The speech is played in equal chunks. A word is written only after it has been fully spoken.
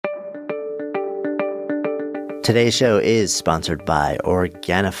Today's show is sponsored by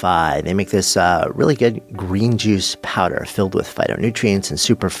Organifi. They make this really good green juice powder filled with phytonutrients and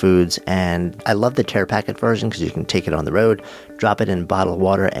superfoods. And I love the tear packet version because you can take it on the road, drop it in bottled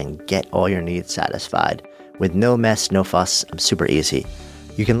water, and get all your needs satisfied. With no mess, no fuss, super easy.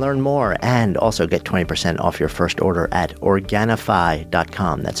 You can learn more and also get 20% off your first order at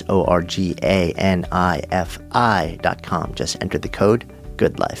Organifi.com. That's Organifi.com. Just enter the code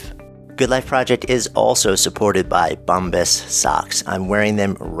GOODLIFE. Good Life Project is also supported by Bombas socks. I'm wearing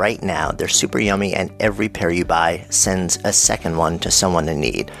them right now. They're super yummy, and every pair you buy sends a second one to someone in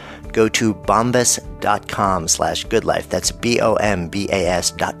need. Go to bombas.com/goodlife. That's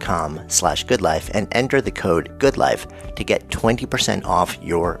BOMBAS.com/goodlife and enter the code GOODLIFE to get 20% off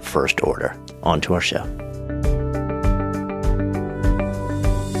your first order. On to our show.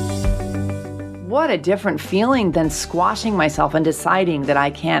 What a different feeling than squashing myself and deciding that I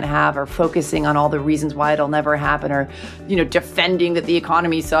can't have, or focusing on all the reasons why it'll never happen, or, defending that the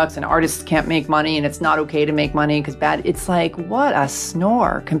economy sucks and artists can't make money and it's not okay to make money because bad. It's like, what a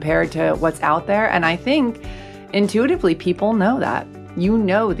snore compared to what's out there. And I think intuitively people know that. You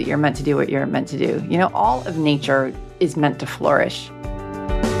know that you're meant to do what you're meant to do. All of nature is meant to flourish.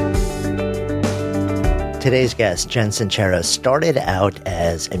 Today's guest, Jen Sincero, started out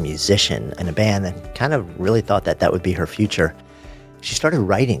as a musician in a band and kind of really thought that would be her future. She started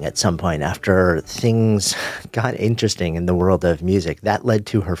writing at some point after things got interesting in the world of music. That led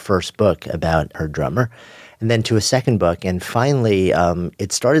to her first book about her drummer, and then to a second book. And finally,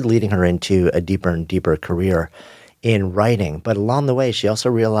 it started leading her into a deeper and deeper career in writing. But along the way, she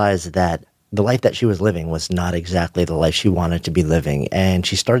also realized that the life that she was living was not exactly the life she wanted to be living. And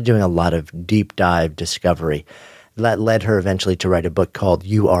she started doing a lot of deep dive discovery. That led her eventually to write a book called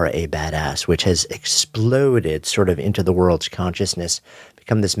You Are a Badass, which has exploded sort of into the world's consciousness,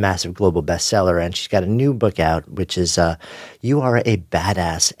 become this massive global bestseller. And she's got a new book out, which is You Are a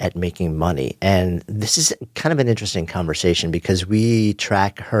Badass at Making Money. And this is kind of an interesting conversation because we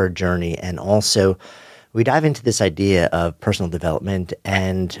track her journey, and also we dive into this idea of personal development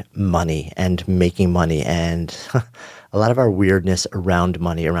and money and making money, and a lot of our weirdness around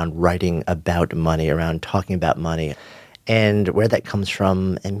money, around writing about money, around talking about money, and where that comes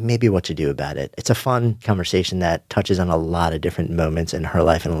from and maybe what to do about it. It's a fun conversation that touches on a lot of different moments in her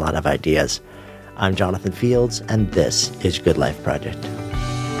life and a lot of ideas. I'm Jonathan Fields, and this is Good Life Project.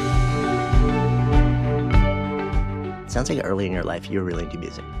 Sounds like early in your life you were really into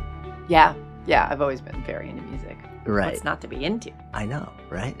music. Yeah, I've always been very into music. Right. What's not to be into? I know,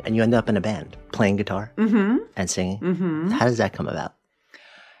 right? And you end up in a band, playing guitar and singing. Mm-hmm. How does that come about?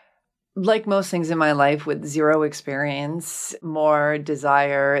 Like most things in my life, with zero experience, more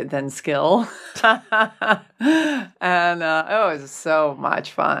desire than skill. And it was so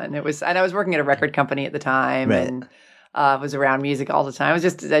much fun. And I was working at a record company at the time, right, and was around music all the time. It was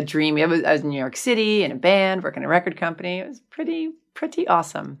just a dream. I was in New York City in a band, working at a record company. It was pretty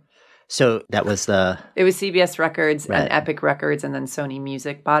awesome. So that was It was CBS Records, right, and Epic Records, and then Sony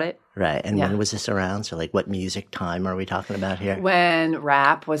Music bought it. Right. And when was this around? So what music time are we talking about here? When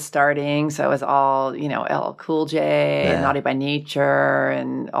rap was starting. So it was all, LL Cool J, and Naughty by Nature,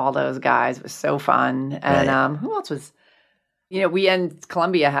 and all those guys. It was so fun. And right, who else was,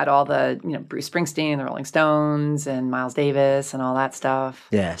 Columbia had all the, Bruce Springsteen and the Rolling Stones and Miles Davis and all that stuff.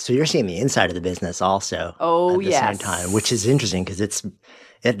 Yeah. So you're seeing the inside of the business also. Oh, at the same time, which is interesting because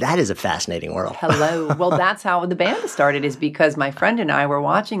that is a fascinating world. Hello. Well, that's how the band started, is because my friend and I were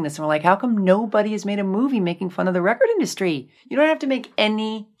watching this and we're like, how come nobody has made a movie making fun of the record industry? You don't have to make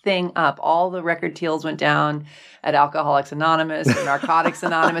anything up. All the record deals went down at Alcoholics Anonymous and Narcotics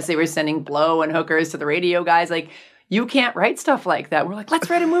Anonymous. They were sending blow and hookers to the radio guys. Like, you can't write stuff like that. We're like, let's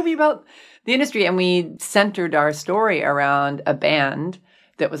write a movie about the industry. And we centered our story around a band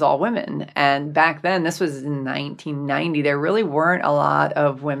that was all women. And back then, this was in 1990, there really weren't a lot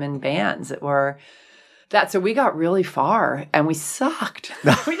of women bands that were that. So we got really far and we sucked.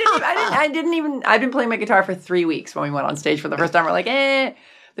 I'd been playing my guitar for 3 weeks when we went on stage for the first time. We're like,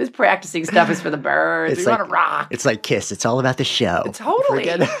 this practicing stuff is for the birds. We want to rock. It's like Kiss. It's all about the show. Totally.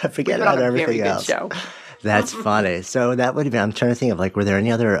 Forget about everything else. Show. That's funny. So that would have been, I'm trying to think of were there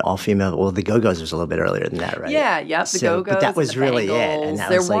any other all-female, well, the Go-Go's was a little bit earlier than that, right? Yeah, the Go-Go's. But that was really Bangles. it. And that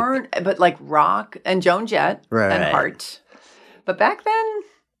there was weren't, but rock and Joan Jett and right. Heart. But back then,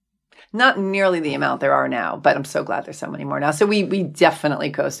 Not nearly the amount there are now, but I'm so glad there's so many more now. So we definitely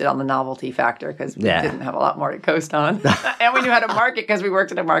coasted on the novelty factor because we didn't have a lot more to coast on. And we knew how to market because we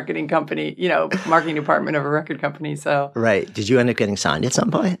worked at a marketing company, marketing department of a record company. So Right. Did you end up getting signed at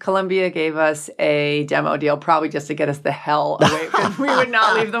some point? Columbia gave us a demo deal, probably just to get us the hell away because we would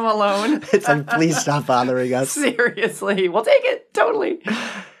not leave them alone. It's like, please stop bothering us. Seriously. We'll take it. Totally.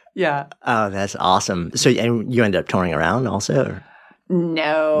 Yeah. Oh, that's awesome. So and you ended up touring around also? Or?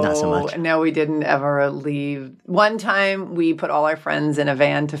 No, not so much. No, we didn't ever leave. One time we put all our friends in a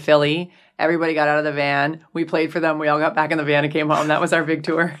van to Philly. Everybody got out of the van. We played for them. We all got back in the van and came home. That was our big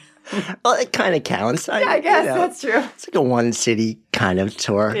tour. Well, it kind of counts. I guess that's true. It's like a one city kind of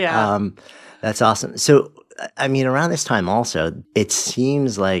tour. Yeah. That's awesome. So, I mean, around this time also, it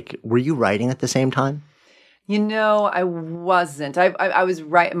seems like, were you writing at the same time? I wasn't. I was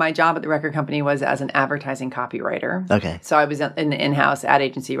right. My job at the record company was as an advertising copywriter. Okay. So I was in the in-house ad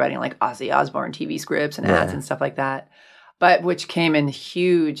agency writing like Ozzy Osbourne TV scripts and ads and stuff like that. But which came in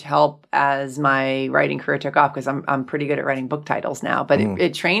huge help as my writing career took off because I'm pretty good at writing book titles now. But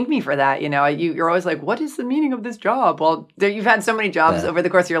it trained me for that. You're always like, what is the meaning of this job? Well, you've had so many jobs over the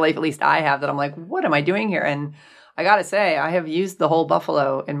course of your life, at least I have, that I'm like, what am I doing here? And I got to say, I have used the whole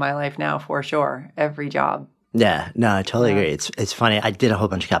buffalo in my life now for sure. Every job. Yeah, no, I totally agree. It's funny. I did a whole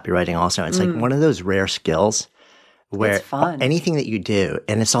bunch of copywriting also. It's like one of those rare skills where it's fun. Anything that you do,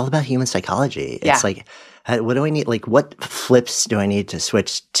 and it's all about human psychology. It's like, what do I need? Like, what flips do I need to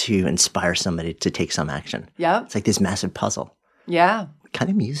switch to inspire somebody to take some action? Yeah. It's like this massive puzzle. Yeah. Kind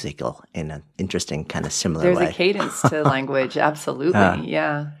of musical in an interesting kind of similar way. There's a cadence to language. Absolutely.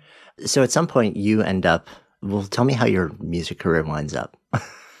 Yeah. So at some point you end up, well, tell me how your music career winds up.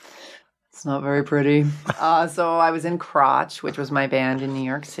 It's not very pretty. So I was in Crotch, which was my band in New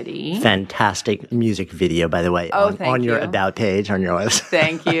York City. Fantastic music video, by the way, on your About page on your website.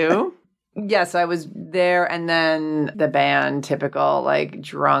 Thank you. Yes, I was there. And then the band, typical like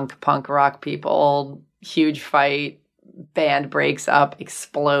drunk punk rock people, huge fight, band breaks up,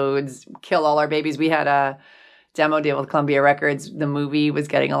 explodes, kill all our babies. We had a demo deal with Columbia Records. The movie was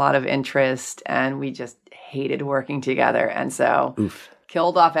getting a lot of interest and we just hated working together. And so... Oof.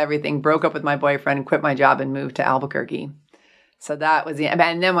 Killed off everything, broke up with my boyfriend, quit my job, and moved to Albuquerque. So that was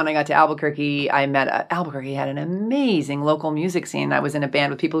and then when I got to Albuquerque, I met Albuquerque had an amazing local music scene. I was in a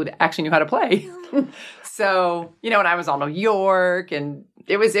band with people who actually knew how to play. So, and I was all New York, and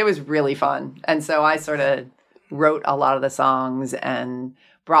it was really fun. And so I sort of wrote a lot of the songs and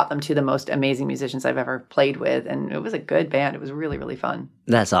brought them to the most amazing musicians I've ever played with. And it was a good band. It was really, really fun.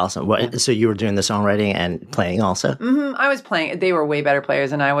 That's awesome. So you were doing the songwriting and playing also? Mm-hmm. I was playing. They were way better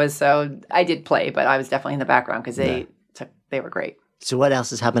players than I was. So I did play, but I was definitely in the background because they were great. So what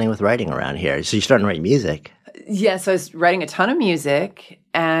else is happening with writing around here? So you're starting to write music. Yeah, so I was writing a ton of music.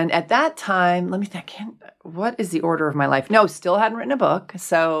 And at that time, let me think, what is the order of my life? No, still hadn't written a book.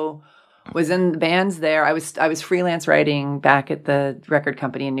 So... was in the bands there. I was freelance writing back at the record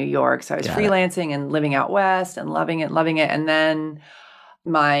company in New York. So I was freelancing and living out west and loving it. And then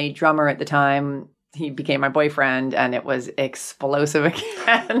my drummer at the time, he became my boyfriend and it was explosive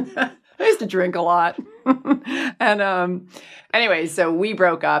again. I used to drink a lot. And anyway, so we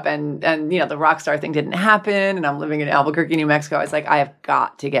broke up and the rock star thing didn't happen. And I'm living in Albuquerque, New Mexico. I was like, I have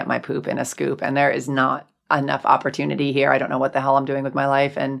got to get my poop in a scoop. And there is not enough opportunity here. I don't know what the hell I'm doing with my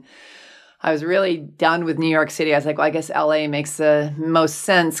life. And I was really done with New York City. I was like, well, I guess LA makes the most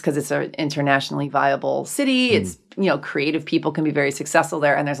sense because it's an internationally viable city. It's, creative people can be very successful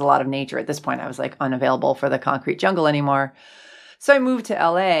there. And there's a lot of nature. At this point, I was like unavailable for the concrete jungle anymore. So I moved to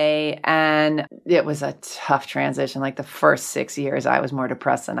LA and it was a tough transition. Like the first 6 years, I was more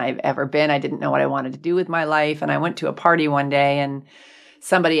depressed than I've ever been. I didn't know what I wanted to do with my life. And I went to a party one day and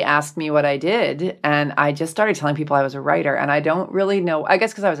somebody asked me what I did, and I just started telling people I was a writer. And I don't really know, I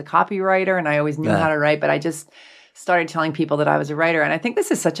guess because I was a copywriter and I always knew how to write, but I just started telling people that I was a writer. And I think this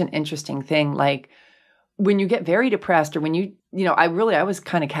is such an interesting thing. Like when you get very depressed or when I was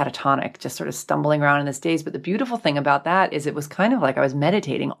kind of catatonic, just sort of stumbling around in this daze. But the beautiful thing about that is it was kind of like I was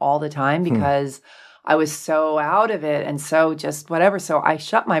meditating all the time because I was so out of it and so just whatever. So I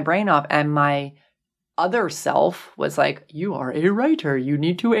shut my brain off and my other self was like, you are a writer. You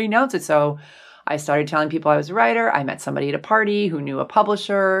need to announce it. So I started telling people I was a writer. I met somebody at a party who knew a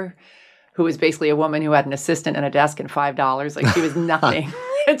publisher who was basically a woman who had an assistant and a desk and $5. Like she was nothing.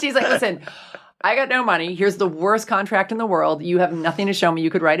 And she's like, listen, I got no money. Here's the worst contract in the world. You have nothing to show me.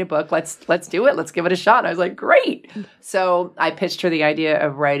 You could write a book. Let's do it. Let's give it a shot. And I was like, great. So I pitched her the idea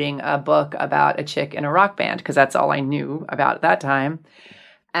of writing a book about a chick in a rock band because that's all I knew about at that time.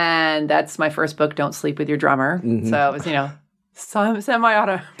 And that's my first book, Don't Sleep with Your Drummer. Mm-hmm. So it was,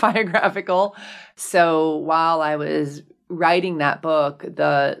 semi-autobiographical. So while I was writing that book,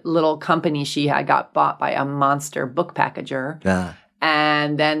 the little company she had got bought by a monster book packager. Yeah.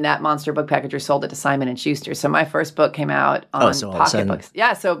 And then that monster book packager sold it to Simon and Schuster. So my first book came out on pocketbooks.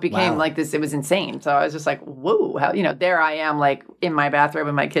 Yeah, so it became like this. It was insane. So I was just like, whoa, how, there I am, like in my bathrobe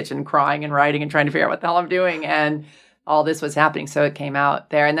in my kitchen, crying and writing and trying to figure out what the hell I'm doing. And all this was happening. So it came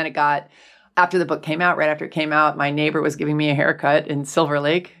out there. And then after the book came out, right after it came out, my neighbor was giving me a haircut in Silver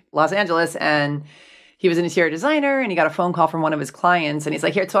Lake, Los Angeles. And he was an interior designer, and he got a phone call from one of his clients. And he's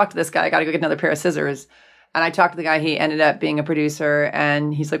like, here, talk to this guy. I got to go get another pair of scissors. And I talked to the guy. He ended up being a producer.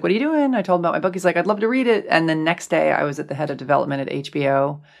 And he's like, what are you doing? I told him about my book. He's like, I'd love to read it. And the next day, I was at the head of development at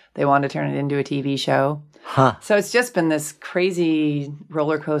HBO. They wanted to turn it into a TV show. Huh. So it's just been this crazy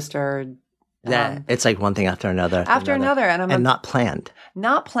roller coaster. It's like one thing after another. After another. And not planned.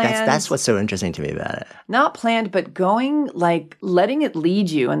 Not planned. That's what's so interesting to me about it. Not planned, but going, like, letting it lead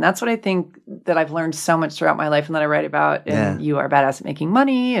you. And that's what I think that I've learned so much throughout my life and that I write about in You Are Badass at Making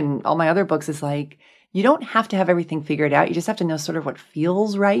Money and all my other books is like, you don't have to have everything figured out. You just have to know sort of what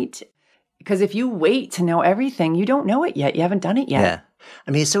feels right. Because if you wait to know everything, you don't know it yet. You haven't done it yet. Yeah.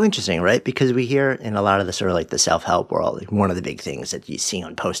 I mean, it's so interesting, right? Because we hear in a lot of the sort of like the self-help world, like one of the big things that you see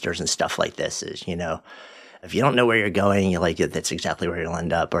on posters and stuff like this is, if you don't know where you're going, you're like, that's exactly where you'll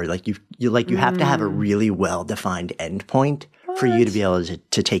end up. Or like you have to have a really well-defined endpoint for you to be able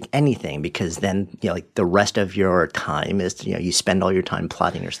to take anything, because then, like the rest of your time is, you spend all your time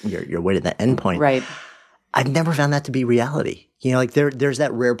plotting your way to that endpoint. Right. I've never found that to be reality. Like there's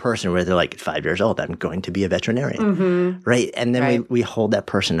that rare person where they're like, at 5 years old, I'm going to be a veterinarian, right? And then we hold that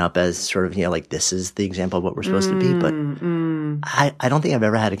person up as sort of, like this is the example of what we're supposed to be. But I don't think I've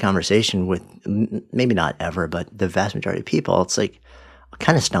ever had a conversation with, maybe not ever, but the vast majority of people, it's like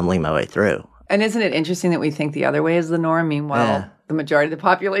kind of stumbling my way through. And isn't it interesting that we think the other way is the norm? Meanwhile, the majority of the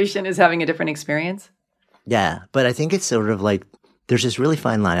population is having a different experience. Yeah, but I think it's sort of like, there's this really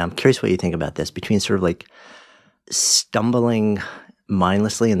fine line. I'm curious what you think about this, between sort of like stumbling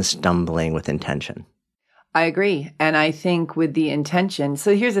mindlessly and stumbling with intention. I agree. And I think with the intention,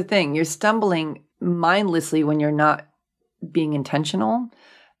 so here's the thing, you're stumbling mindlessly when you're not being intentional.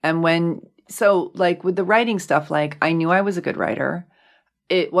 And so like with the writing stuff, like I knew I was a good writer.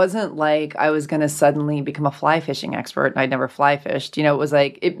 It wasn't like I was going to suddenly become a fly fishing expert and I'd never fly fished. It was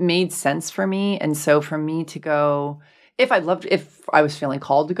like, it made sense for me. And so for me to go, if I was feeling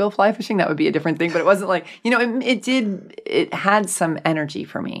called to go fly fishing, that would be a different thing. But it wasn't like, it had some energy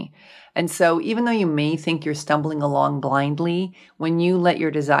for me. And so even though you may think you're stumbling along blindly, when you let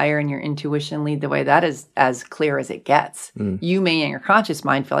your desire and your intuition lead the way, that is as clear as it gets. You may in your conscious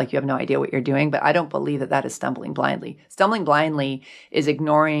mind feel like you have no idea what you're doing, but I don't believe that is stumbling blindly. Stumbling blindly is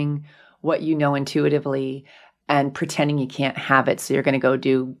ignoring what you know intuitively and pretending you can't have it. So you're going to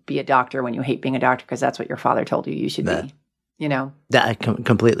go be a doctor when you hate being a doctor because that's what your father told you should be, That I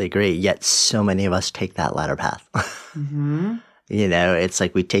completely agree. Yet so many of us take that latter path. It's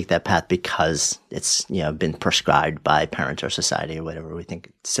like we take that path because it's, been prescribed by parents or society or whatever we think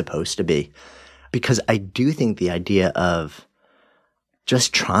it's supposed to be. Because I do think the idea of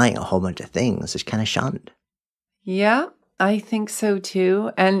just trying a whole bunch of things is kind of shunned. Yeah, I think so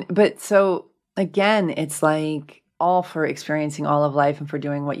too. But so again, it's like all for experiencing all of life and for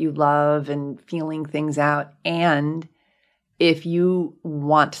doing what you love and feeling things out. And if you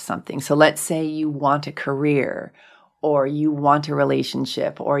want something, so let's say you want a career, or you want a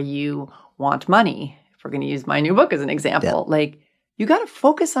relationship, or you want money, if we're going to use my new book as an example, like you got to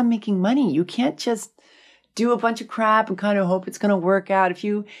focus on making money. You can't just do a bunch of crap and kind of hope it's going to work out.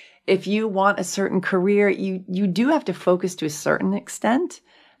 If you want a certain career, you do have to focus to a certain extent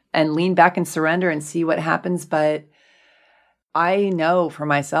and lean back and surrender and see what happens. But I know for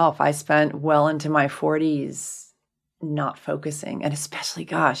myself, I spent well into my 40s not focusing, and especially,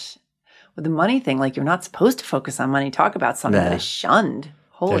 gosh, with the money thing, like you're not supposed to focus on money. Talk about something that is shunned.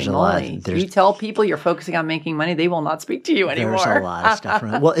 Holy moly. You tell people you're focusing on making money, they will not speak to you anymore. There's a lot of stuff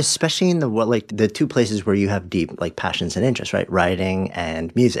around. Well, especially in the two places where you have deep like passions and interests, right? Writing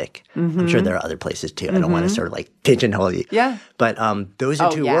and music. I'm sure there are other places too. I don't want to sort of like pigeonhole you. Yeah. But those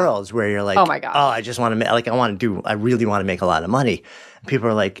are two worlds where you're like, oh my gosh. I just want to I really want to make a lot of money. And people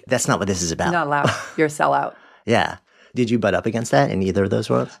are like, that's not what this is about. You're not allowed. You're a sellout. Yeah. Did you butt up against that in either of those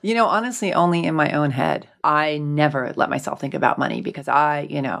worlds? Honestly, only in my own head. I never let myself think about money because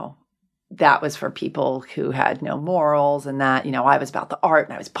that was for people who had no morals and that, I was about the art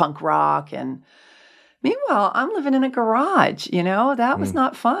and I was punk rock. And meanwhile, I'm living in a garage, that was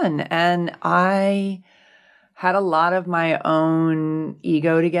not fun. And I had a lot of my own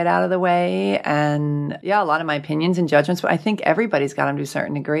ego to get out of the way, and a lot of my opinions and judgments, but I think everybody's got them to a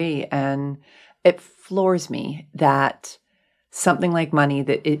certain degree. And it floors me that something like money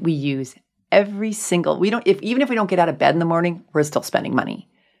that we use every single, even if we don't get out of bed in the morning, we're still spending money.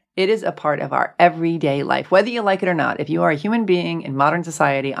 It is a part of our everyday life, whether you like it or not. If you are a human being in modern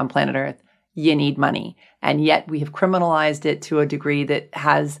society on planet Earth, you need money. And yet we have criminalized it to a degree that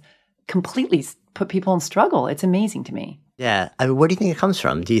has completely put people in struggle. It's amazing to me. Yeah. I mean, where do you think it comes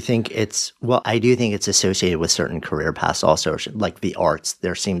from? Do you think I do think it's associated with certain career paths also, like the arts.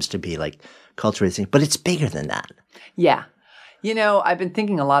 There seems to be like cultural things, but it's bigger than that. Yeah. I've been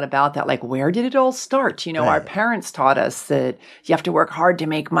thinking a lot about that. Like, where did it all start? Right. Our parents taught us that you have to work hard to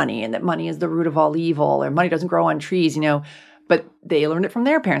make money and that money is the root of all evil, or money doesn't grow on trees, but they learned it from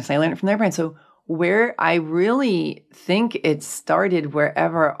their parents. They learned it from their parents. So where I really think it started,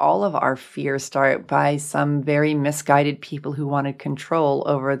 wherever all of our fears start, by some very misguided people who wanted control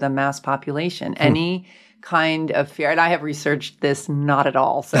over the mass population. Any kind of fear. And I have researched this not at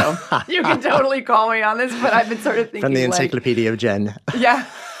all. So you can totally call me on this, but I've been sort of thinking from the Encyclopedia of Jen. Yeah.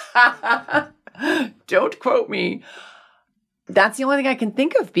 Don't quote me. That's the only thing I can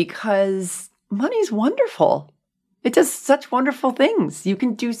think of, because money's wonderful. It does such wonderful things. You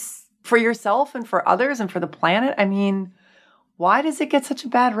can do for yourself and for others and for the planet. I mean, why does it get such a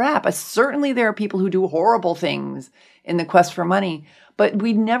bad rap? Certainly there are people who do horrible things in the quest for money, but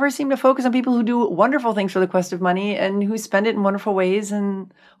we never seem to focus on people who do wonderful things for the quest of money and who spend it in wonderful ways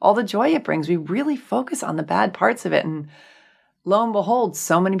and all the joy it brings. We really focus on the bad parts of it. And lo and behold,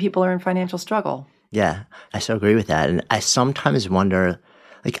 so many people are in financial struggle. Yeah, I so agree with that. And I sometimes wonder,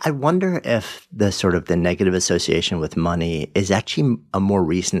 I wonder if the negative association with money is actually a more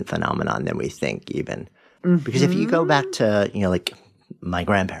recent phenomenon than we think even. Mm-hmm. Because if you go back to, my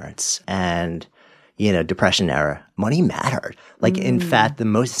grandparents and, Depression era, money mattered. In fact,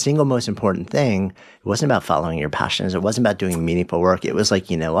 the single most important thing, it wasn't about following your passions. It wasn't about doing meaningful work. It was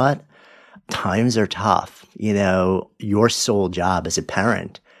you know what? Times are tough. Your sole job as a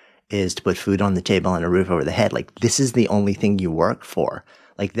parent is to put food on the table and a roof over the head. This is the only thing you work for.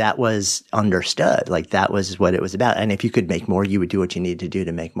 That was understood. That was what it was about. And if you could make more, you would do what you needed to do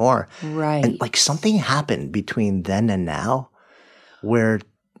to make more. Right. And something happened between then and now where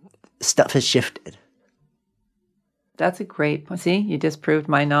stuff has shifted. That's a great point. See, you disproved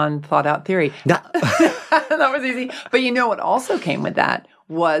my non-thought out theory. No. That was easy. But what also came with that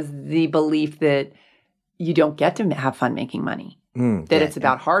was the belief that you don't get to have fun making money. It's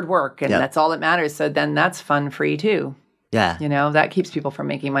about hard work and that's all that matters. So then that's fun free too. Yeah. That keeps people from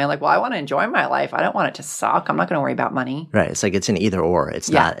making money. I want to enjoy my life. I don't want it to suck. I'm not going to worry about money. Right. It's it's an either or. It's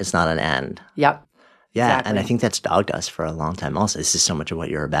not an and. Yep. Yeah. Exactly. And I think that's dogged us for a long time also. This is so much of what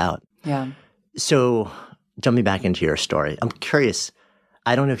you're about. Yeah. So jumping back into your story, I'm curious.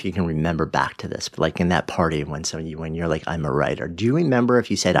 I don't know if you can remember back to this, but in that party when you're I'm a writer, do you remember if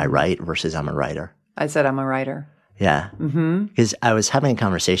you said I write versus I'm a writer? I said I'm a writer. Yeah. Because I was having a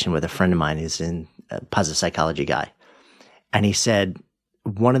conversation with a friend of mine who's a positive psychology guy. And he said,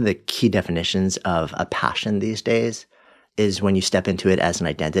 one of the key definitions of a passion these days is when you step into it as an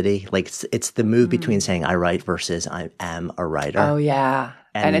identity. It's the move between saying I write versus I am a writer. Oh, yeah.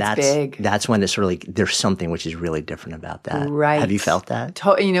 And it's big. That's when it's really, there's something which is really different about that. Right. Have you felt that?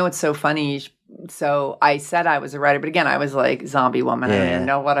 It's so funny. So I said I was a writer, but again, I was zombie woman. Yeah. I didn't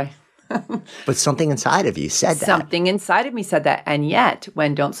know what But something inside of you said that. Something inside of me said that. And yet,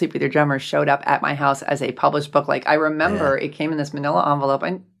 when Don't Sleep With Your Drummer showed up at my house as a published book, I remember it came in this manila envelope.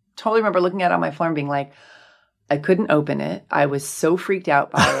 I totally remember looking at it on my floor and being I couldn't open it. I was so freaked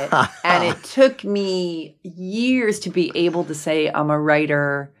out by it. And it took me years to be able to say I'm a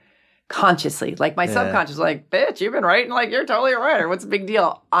writer consciously. My subconscious was bitch, you've been writing you're totally a writer. What's the big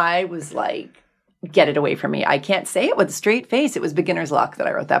deal? I was get it away from me. I can't say it with a straight face. It was beginner's luck that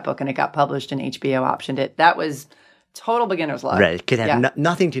I wrote that book and it got published and HBO optioned it. That was total beginner's luck. Right. It could have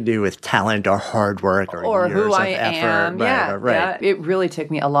nothing to do with talent or hard work or years who of I effort. am. Right. Yeah. It really took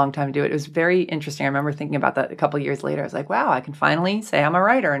me a long time to do it. It was very interesting. I remember thinking about that a couple of years later. I was wow, I can finally say I'm a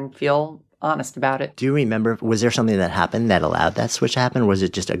writer and feel honest about it. Do you remember, was there something that happened that allowed that switch to happen? Or was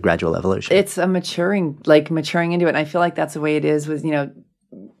it just a gradual evolution? It's a maturing into it. And I feel that's the way it is with,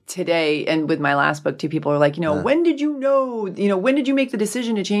 today, and with my last book too, people are when did you know, when did you make the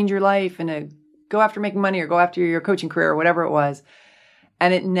decision to change your life and go after making money or go after your coaching career or whatever it was?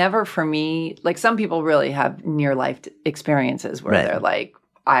 And it never, for me, some people really have near life experiences where they're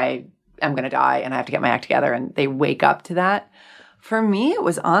I am going to die and I have to get my act together, and they wake up to that. For me, it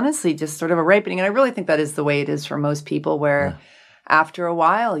was honestly just sort of a ripening. And I really think that is the way it is for most people, where after a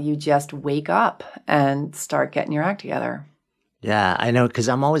while, you just wake up and start getting your act together. Yeah, I know, because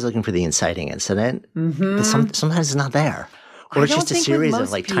I'm always looking for the inciting incident, but sometimes it's not there. Or it's just a series of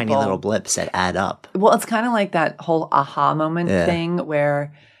like tiny little blips that add up. Well, it's kind of like that whole aha moment thing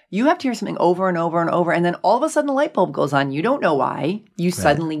where you have to hear something over and over and over, and then all of a sudden the light bulb goes on. You don't know why. You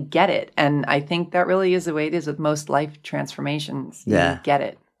suddenly get it. And I think that really is the way it is with most life transformations. You get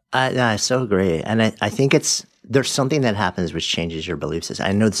it. I so agree. And I think there's something that happens which changes your belief system.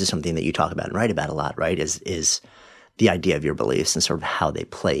 I know this is something that you talk about and write about a lot, right? Is the idea of your beliefs and sort of how they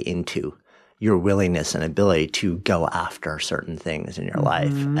play into your willingness and ability to go after certain things in your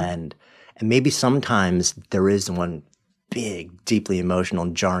life. And maybe sometimes there is one big, deeply emotional,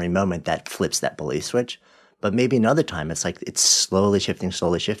 jarring moment that flips that belief switch. But maybe another time it's like it's slowly shifting.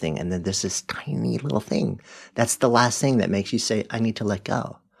 And then there's this tiny little thing. That's the last thing that makes you say, I need to let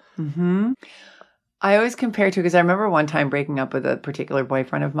go. I always compare to, because I remember one time breaking up with a particular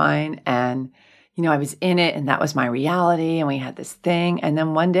boyfriend of mine, and you know, I was in it and that was my reality and we had this thing. And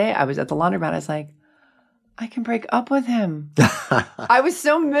then one day I was at the laundromat. I was like, I can break up with him. I was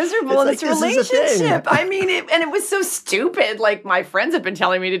so miserable in this relationship. I mean, and it was so stupid. Like my friends have been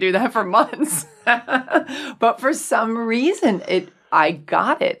telling me to do that for months. But for some reason, I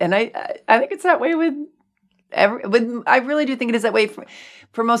got it. And I think it's that way I really do think it is that way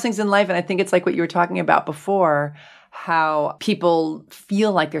for most things in life. And I think it's like what you were talking about before, how people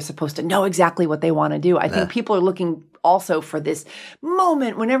feel like they're supposed to know exactly what they want to do. I think people are looking also for this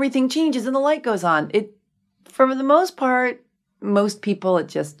moment when everything changes and the light goes on. For the most part, most people, you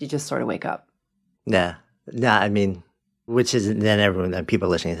just sort of wake up. Yeah. I mean, which is then people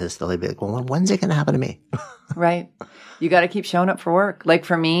listening to this, they'll be like, well, when's it going to happen to me? Right. You got to keep showing up for work. Like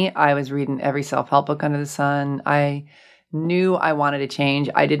for me, I was reading every self-help book under the sun. I knew I wanted to change.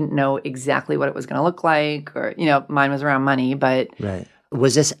 I didn't know exactly what it was going to look like, or, you know, mine was around money, but. Right.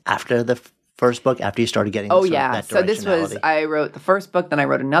 Was this after the first book, after you started getting that So this was, I wrote the first book, then I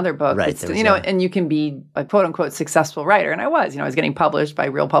wrote another book. Right. And you can be a quote unquote successful writer. And I was getting published by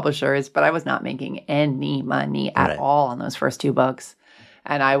real publishers, but I was not making any money at all on those first two books.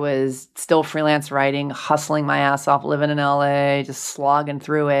 And I was still freelance writing, hustling my ass off, living in LA, just slogging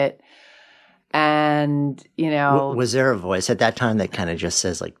through it. And, you know. Was there a voice at that time that kind of just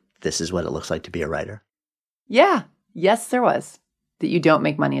says, like, this is what it looks like to be a writer? Yeah. Yes, there was. That you don't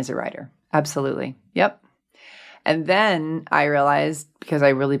make money as a writer. Absolutely. Yep. And then I realized, because I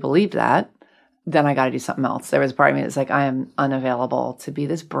really believed that, then I got to do something else. There was a part of me that's like, I am unavailable to be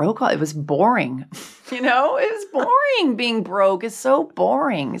this broke. It was boring. It was boring. Being broke is so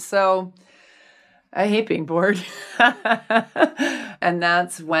boring. So I hate being bored. And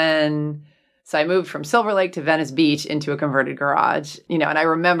that's when... So I moved from Silver Lake to Venice Beach into a converted garage, and I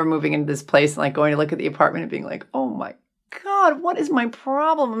remember moving into this place and like going to look at the apartment and being like, oh my God, what is my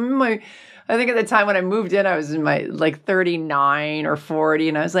problem? I think at the time when I moved in, I was in my like 39 or 40.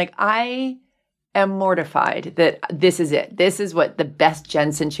 And I was like, I am mortified that this is it. This is what the best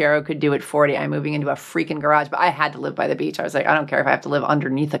Jen Sincero could do at 40. I'm moving into a freaking garage, but I had to live by the beach. I was like, I don't care if I have to live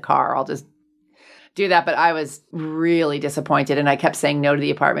underneath a car. I'll just do that. But I was really disappointed. And I kept saying no to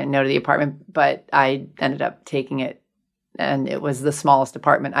the apartment, but I ended up taking it. And it was the smallest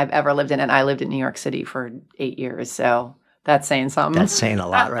apartment I've ever lived in. And I lived in New York City for 8 years. So that's saying something. That's saying a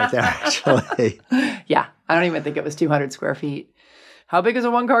lot right there, actually. Yeah. I don't even think it was 200 square feet. How big is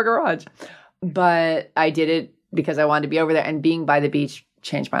a one-car garage? But I did it because I wanted to be over there. And being by the beach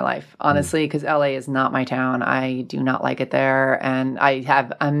changed my life, honestly, because LA is not my town. I do not like it there. And I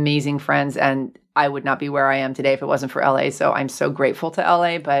have amazing friends. And I would not be where I am today if it wasn't for LA. So I'm so grateful to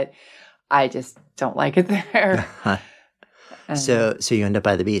LA, but I just don't like it there. So you end up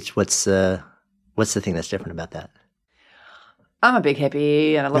by the beach. What's the thing that's different about that? I'm a big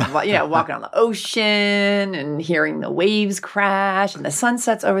hippie, and I love walking on the ocean and hearing the waves crash and the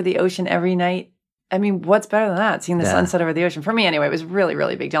sunsets over the ocean every night. I mean, what's better than that? Seeing the sunset over the ocean. For me, anyway, it was really,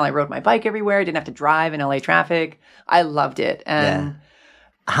 really big deal. I rode my bike everywhere. I didn't have to drive in LA traffic. I loved it. And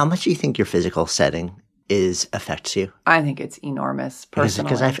how much do you think your physical setting affects you? I think it's enormous, personally.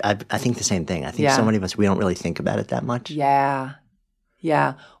 Because I think the same thing. I think so many of us, we don't really think about it that much. Yeah.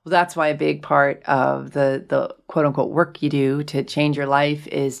 Yeah. Well, that's why a big part of the quote unquote work you do to change your life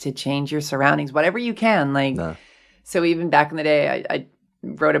is to change your surroundings, whatever you can. So even back in the day, I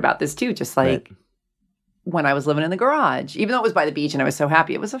wrote about this too, just like when I was living in the garage, even though it was by the beach and I was so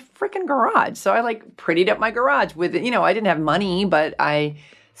happy, it was a freaking garage. So I like prettied up my garage with, I didn't have money, but I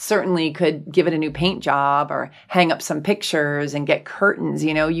certainly could give it a new paint job or hang up some pictures and get curtains.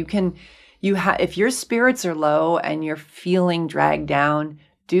 If your spirits are low and you're feeling dragged down,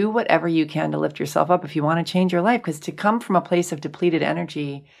 do whatever you can to lift yourself up if you want to change your life. Because to come from a place of depleted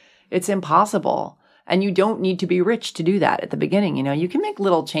energy, it's impossible. And you don't need to be rich to do that at the beginning. You can make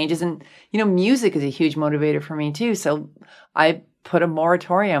little changes. And, music is a huge motivator for me too. So I put a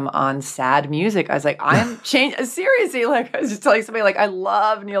moratorium on sad music. I was like, I'm changing. Seriously, like I was just telling somebody, like, I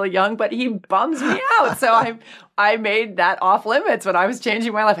love Neil Young, but he bums me out. So I made that off limits when I was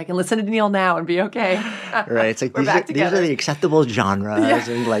changing my life. I can listen to Neil now and be okay. Right. It's like these are the acceptable genres. Yeah.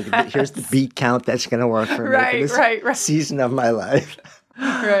 And like, here's the beat count that's going to work for me for this season of my life.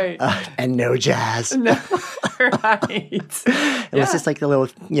 Right. And no jazz. No, right. Unless it's like the little,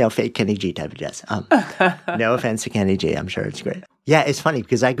 fake Kenny G type of jazz. No offense to Kenny G. I'm sure it's great. Yeah, it's funny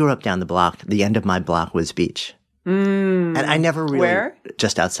because I grew up down the block. The end of my block was beach. And I never really... Where?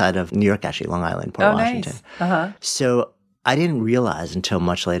 Just outside of New York, actually, Long Island, Port Washington. Nice. Uh-huh. So I didn't realize until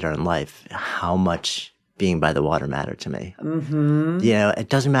much later in life how much being by the water mattered to me. Mm-hmm. It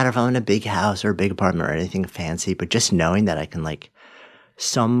doesn't matter if I'm in a big house or a big apartment or anything fancy, but just knowing that I can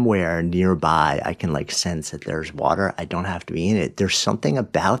somewhere nearby, I can sense that there's water. I don't have to be in it. There's something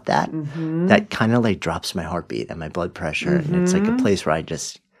about that that kind of drops my heartbeat and my blood pressure. And it's like a place where I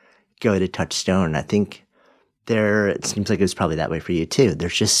just go to touch stone. I think it seems like it was probably that way for you too.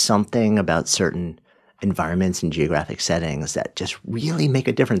 There's just something about certain environments and geographic settings that just really make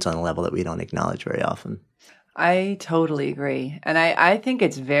a difference on a level that we don't acknowledge very often. I totally agree. And I think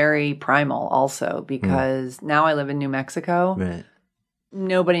it's very primal also because now I live in New Mexico. Right.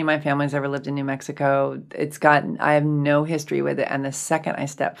 Nobody in my family's ever lived in New Mexico. I have no history with it. And the second I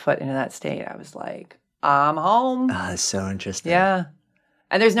stepped foot into that state, I was like, I'm home. That's so interesting. Yeah.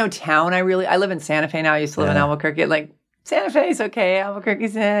 And there's no town I live in Santa Fe now. I used to live in Albuquerque. Santa Fe's okay.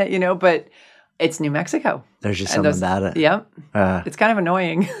 Albuquerque's but it's New Mexico. There's just something about it. Yep. It's kind of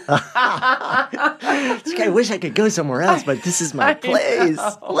annoying. I wish I could go somewhere else, but this is my place.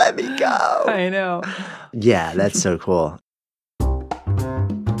 Let me go. I know. Yeah, that's so cool.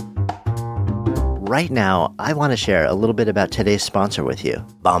 Right now, I want to share a little bit about today's sponsor with you,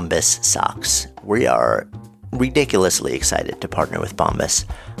 Bombas Socks. We are ridiculously excited to partner with Bombas.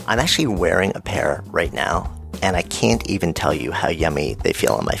 I'm actually wearing a pair right now, and I can't even tell you how yummy they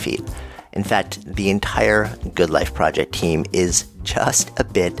feel on my feet. In fact, the entire Good Life Project team is just a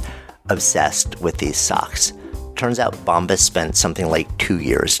bit obsessed with these socks. Turns out Bombas spent something like 2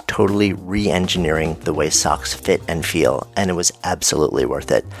 years totally re-engineering the way socks fit and feel, and it was absolutely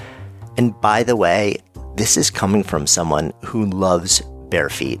worth it. And by the way, this is coming from someone who loves bare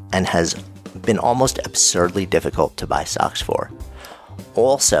feet and has been almost absurdly difficult to buy socks for.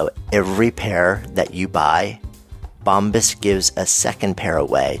 Also, every pair that you buy, Bombas gives a second pair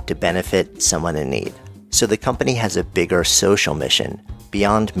away to benefit someone in need. So the company has a bigger social mission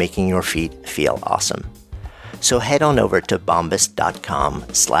beyond making your feet feel awesome. So head on over to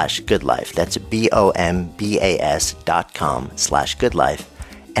bombas.com/goodlife. That's BOMBAS.com/goodlife.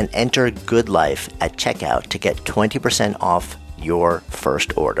 And enter Good Life at checkout to get 20% off your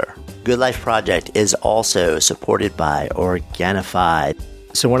first order. Good Life Project is also supported by Organifi.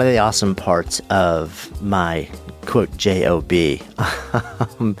 So one of the awesome parts of my, quote, JOB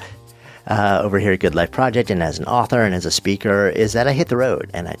over here at Good Life Project and as an author and as a speaker is that I hit the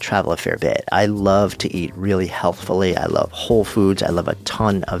road and I travel a fair bit. I love to eat really healthfully. I love whole foods. I love a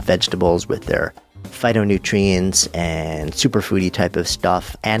ton of vegetables with their phytonutrients and superfoody type of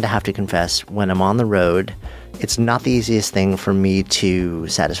stuff. And I have to confess, when I'm on the road, it's not the easiest thing for me to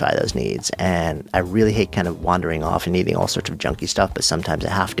satisfy those needs. And I really hate kind of wandering off and eating all sorts of junky stuff, but sometimes I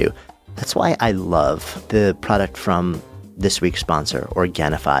have to. That's why I love the product from this week's sponsor,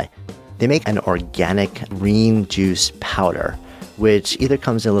 Organifi. They make an organic green juice powder, which either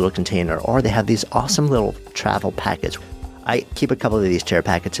comes in a little container or they have these awesome little travel packets. I keep a couple of these tear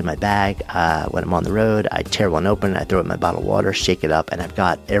packets in my bag. When I'm on the road, I tear one open, I throw it in my bottle of water, shake it up, and I've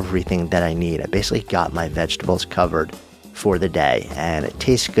got everything that I need. I basically got my vegetables covered for the day, and it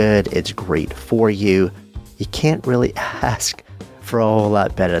tastes good. It's great for you. You can't really ask for a whole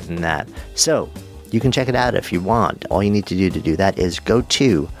lot better than that. So you can check it out if you want. All you need to do that is go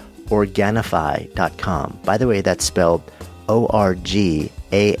to Organifi.com. By the way, that's spelled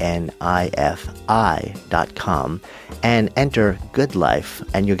ORGANIFI.com, and enter Good Life,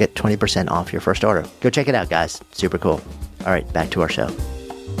 and you'll get 20% off your first order. Go check it out, guys. Super cool. All right, back to our show.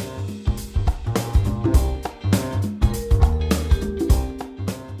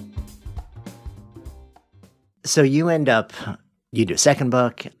 So you do a second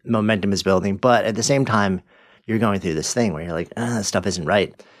book, momentum is building, but at the same time, you're going through this thing where you're like, this stuff isn't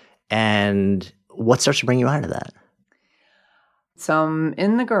right. And what starts to bring you out of that? So I'm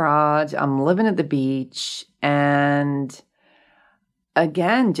in the garage, I'm living at the beach, and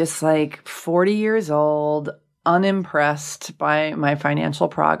again, just like 40 years old, unimpressed by my financial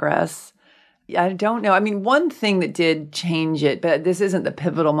progress. I don't know. I mean, one thing that did change it, but this isn't the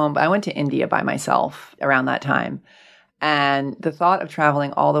pivotal moment, but I went to India by myself around that time. And the thought of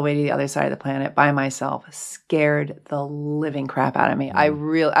traveling all the way to the other side of the planet by myself scared the living crap out of me. I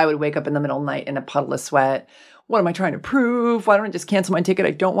would wake up in the middle of the night in a puddle of sweat. What am I trying to prove? Why don't I just cancel my ticket?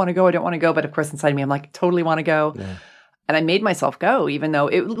 I don't want to go. I don't want to go. But of course, inside me, I'm like, totally want to go. Yeah. And I made myself go, even though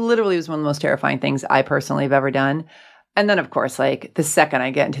it literally was one of the most terrifying things I personally have ever done. And then, of course, like the second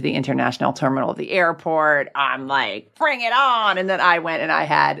I get into the international terminal of the airport, I'm like, bring it on. And then I went and I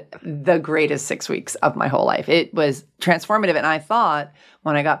had the greatest 6 weeks of my whole life. It was transformative. And I thought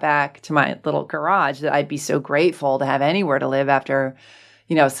when I got back to my little garage that I'd be so grateful to have anywhere to live after,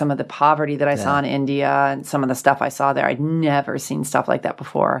 you know, some of the poverty that I saw in India and some of the stuff I saw there. I'd never seen stuff like that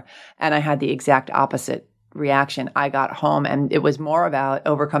before. And I had the exact opposite reaction. I got home and it was more about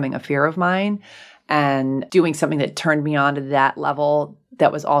overcoming a fear of mine and doing something that turned me on to that level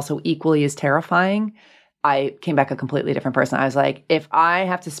that was also equally as terrifying. I came back a completely different person. I was like, if I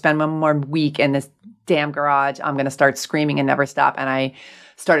have to spend one more week in this damn garage, I'm going to start screaming and never stop. And I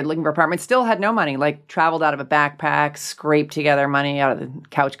started looking for apartments, still had no money, like traveled out of a backpack, scraped together money out of the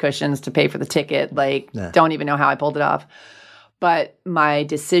couch cushions to pay for the ticket. Don't even know how I pulled it off. But my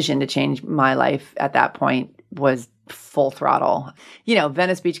decision to change my life at that point was full throttle. You know,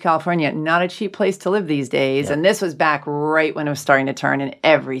 Venice Beach, California, not a cheap place to live these days. Yeah. And this was back right when it was starting to turn and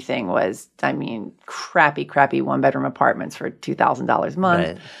everything was, I mean, crappy 1-bedroom apartments for $2,000 a month.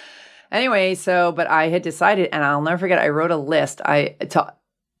 Right. Anyway, but I had decided, and I'll never forget, I wrote a list.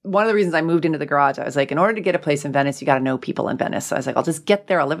 One of the reasons I moved into the garage, I was like, in order to get a place in Venice, you got to know people in Venice. So I was like, I'll just get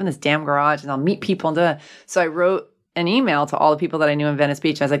there. I'll live in this damn garage and I'll meet people. So I wrote an email to all the people that I knew in Venice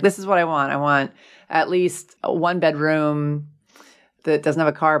Beach. I was like, this is what I want. I want at least a 1-bedroom that doesn't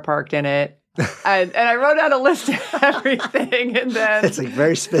have a car parked in it. and I wrote out a list of everything. And then it's like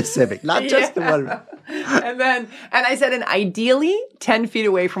very specific, not just the one. and I said, and ideally 10 feet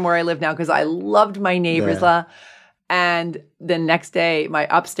away from where I live now, because I loved my neighbors. Yeah. And the next day, my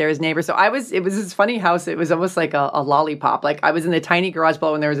upstairs neighbor, it was this funny house. It was almost like a lollipop. Like I was in the tiny garage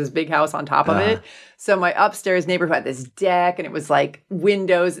below and there was this big house on top of it. So my upstairs neighbor had this deck and it was like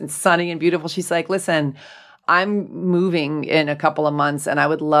windows and sunny and beautiful. She's like, listen, I'm moving in a couple of months and I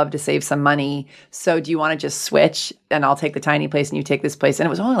would love to save some money. So do you want to just switch and I'll take the tiny place and you take this place? And it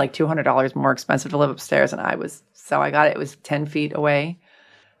was only like $200 more expensive to live upstairs. And I got it. It was 10 feet away.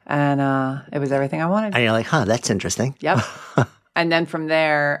 And it was everything I wanted. And you're like, that's interesting. Yep. And then from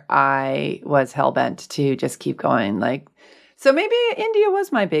there, I was hell-bent to just keep going. So maybe India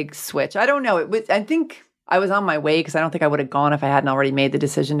was my big switch. I don't know. I think I was on my way because I don't think I would have gone if I hadn't already made the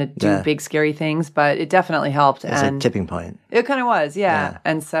decision to do big, scary things. But it definitely helped. It's a tipping point. It kind of was, yeah.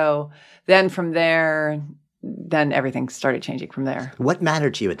 And so then from there, everything started changing from there. What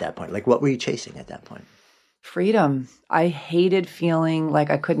mattered to you at that point? Like, what were you chasing at that point? Freedom. I hated feeling like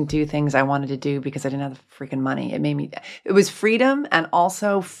I couldn't do things I wanted to do because I didn't have the freaking money. It was freedom and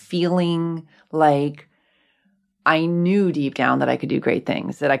also feeling like I knew deep down that I could do great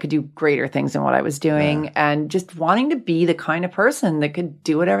things, that I could do greater things than what I was doing, and just wanting to be the kind of person that could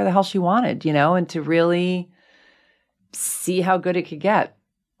do whatever the hell she wanted, and to really see how good it could get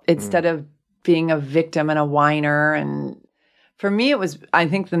instead of being a victim and a whiner. And for me, I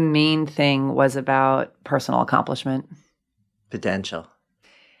think the main thing was about personal accomplishment. Potential.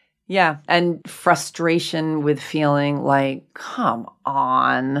 Yeah. And frustration with feeling like, come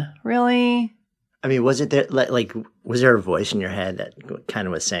on, really? I mean, was there a voice in your head that kind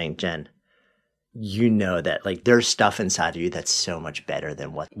of was saying, Jen, that there's stuff inside of you that's so much better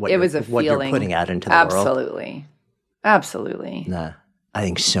than what you're putting out into the world? Absolutely. Absolutely. Nah, I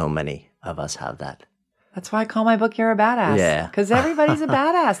think so many of us have that. That's why I call my book You're a Badass. Yeah. Because everybody's a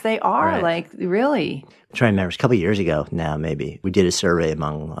badass. They are, right. Really. I'm trying to remember, a couple of years ago now, maybe, we did a survey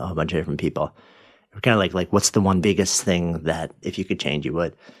among a whole bunch of different people. We're kind of like, what's the one biggest thing that if you could change, you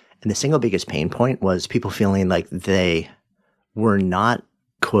would? And the single biggest pain point was people feeling like they were not,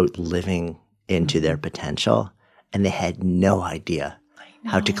 quote, living into their potential, and they had no idea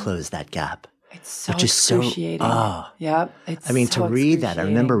how to close that gap. It's so excruciating. Yep. To read that, I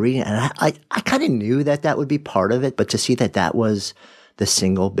remember reading it, and I kind of knew that would be part of it, but to see that was the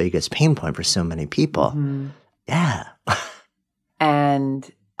single biggest pain point for so many people. Mm-hmm. Yeah.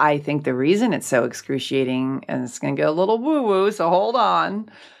 And I think the reason it's so excruciating, and it's going to get a little woo-woo, so hold on,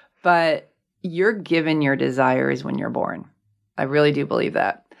 but you're given your desires when you're born. I really do believe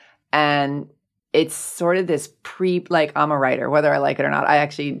that. And it's sort of this like I'm a writer, whether I like it or not. I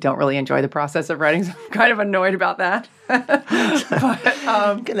actually don't really enjoy the process of writing, so I'm kind of annoyed about that.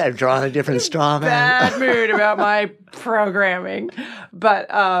 Could have drawn a different straw man. Bad mood about my programming. But,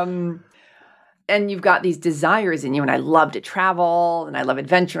 and you've got these desires in you, and I love to travel, and I love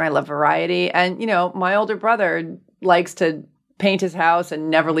adventure, and I love variety. And, my older brother likes to paint his house and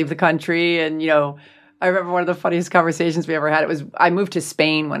never leave the country. And, I remember one of the funniest conversations we ever had. It was, I moved to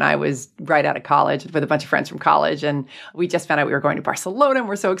Spain when I was right out of college with a bunch of friends from college. And we just found out we were going to Barcelona and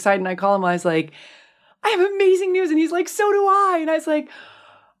we're so excited. And I call him, I was like, I have amazing news. And he's like, so do I. And I was like,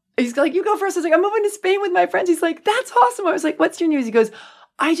 he's like, you go first. I was like, I'm moving to Spain with my friends. He's like, that's awesome. I was like, what's your news? He goes,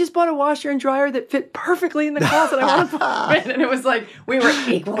 I just bought a washer and dryer that fit perfectly in the closet. I want to put them in. And it was like, we were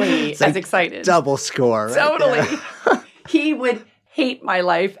equally as excited. Double score. Right totally. He would hate my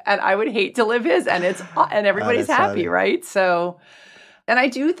life and I would hate to live his, and everybody's happy, funny. Right? So, and I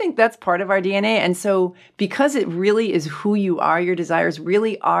do think that's part of our DNA. And so because it really is who you are, your desires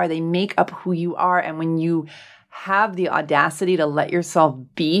really are, they make up who you are. And when you have the audacity to let yourself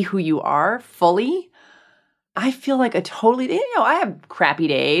be who you are fully, I feel like I have crappy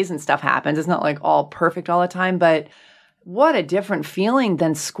days and stuff happens. It's not like all perfect all the time, but what a different feeling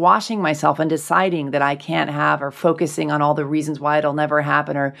than squashing myself and deciding that I can't have, or focusing on all the reasons why it'll never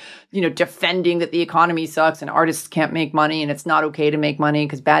happen, or, defending that the economy sucks and artists can't make money and it's not okay to make money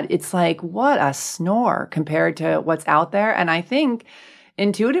because bad. It's like, what a snore compared to what's out there. And I think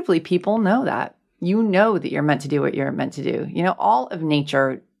intuitively people know that. That you're meant to do what you're meant to do. All of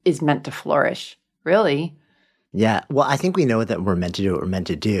nature is meant to flourish, really. Yeah. Well, I think we know that we're meant to do what we're meant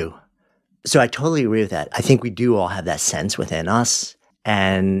to do. So I totally agree with that. I think we do all have that sense within us.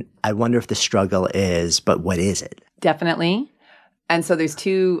 And I wonder if the struggle is, but what is it? Definitely. And so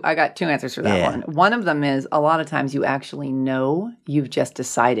I got two answers for that one. One of them is a lot of times you actually know, you've just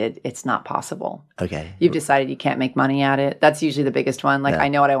decided it's not possible. Okay. You've decided you can't make money at it. That's usually the biggest one. Like, I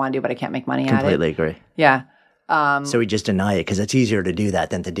know what I want to do, but I can't make money at it. Completely agree. Yeah. So we just deny it because it's easier to do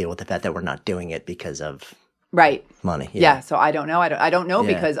that than to deal with the fact that we're not doing it because of right. money. Yeah. So I don't know. I don't know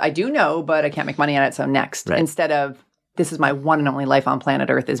because I do know, but I can't make money at it. So next, instead of this is my one and only life on planet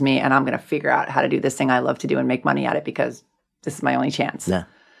Earth is me, and I'm going to figure out how to do this thing I love to do and make money at it because this is my only chance. Yeah.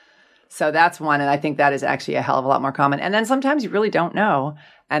 So that's one. And I think that is actually a hell of a lot more common. And then sometimes you really don't know.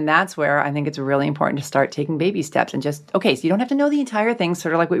 And that's where I think it's really important to start taking baby steps and just, so you don't have to know the entire thing,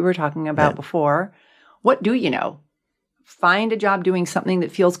 sort of like what we were talking about before. What do you know? Find a job doing something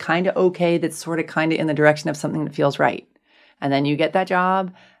that feels kind of okay, that's sort of kind of in the direction of something that feels right. And then you get that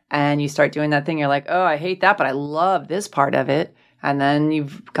job and you start doing that thing. You're like, oh, I hate that, but I love this part of it. And then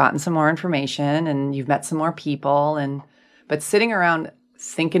you've gotten some more information and you've met some more people. But sitting around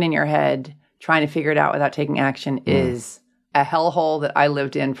thinking in your head, trying to figure it out without taking action is a hellhole that I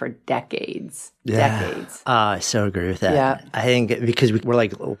lived in for decades. Yeah. Decades. I so agree with that. Yeah. I think because we're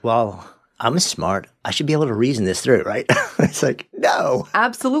like, well, I'm smart. I should be able to reason this through, right? It's like, no.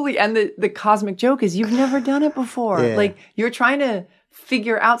 Absolutely. And the cosmic joke is you've never done it before. Yeah. Like you're trying to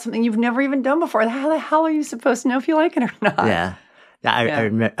figure out something you've never even done before. How the hell are you supposed to know if you like it or not? Yeah. I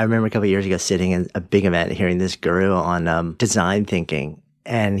remember a couple of years ago sitting in a big event hearing this guru on design thinking.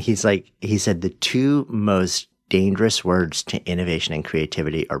 And he said the two most dangerous words to innovation and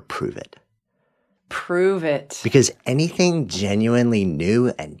creativity are prove it. Prove it. Because anything genuinely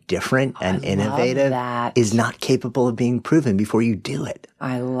new and different and innovative is not capable of being proven before you do it.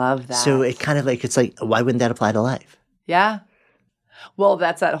 I love that. So it's like, why wouldn't that apply to life? Yeah. Well,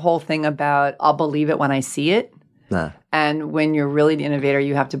 that's that whole thing about I'll believe it when I see it. No. And when you're really the innovator,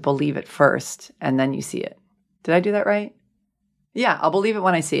 you have to believe it first and then you see it. Did I do that right? Yeah, I'll believe it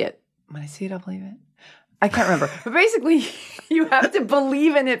when I see it. When I see it, I'll believe it. I can't remember. But basically, you have to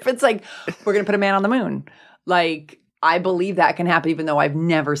believe in it. It's like, we're going to put a man on the moon. Like, I believe that can happen even though I've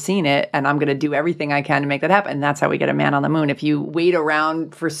never seen it. And I'm going to do everything I can to make that happen. And that's how we get a man on the moon. If you wait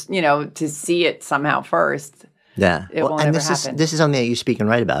around for, to see it somehow first, it won't ever happen. This is something that you speak and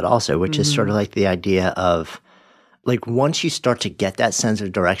write about also, which is sort of like the idea of, like, once you start to get that sense of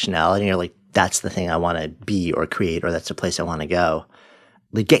directionality, and you're like, that's the thing I want to be or create, or that's the place I want to go.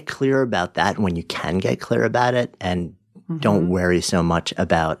 Like, get clear about that when you can get clear about it, and don't worry so much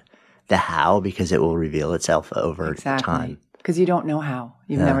about the how, because it will reveal itself over time. Because you don't know how.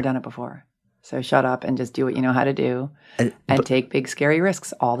 You've never done it before. So shut up and just do what you know how to do and take big, scary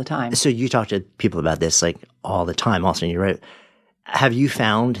risks all the time. So you talk to people about this like all the time also, and you're right. Have you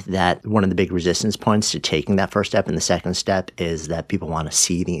found that one of the big resistance points to taking that first step and the second step is that people want to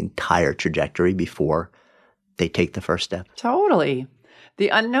see the entire trajectory before they take the first step? Totally. The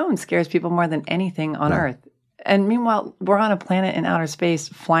unknown scares people more than anything on Earth. And meanwhile, we're on a planet in outer space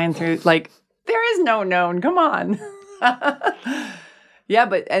flying through, like, There is no known. Come on. Yeah,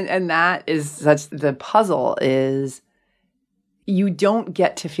 but and that is such the puzzle is you don't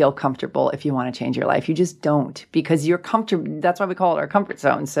get to feel comfortable if you want to change your life. You just don't because you're comfortable. That's why we call it our comfort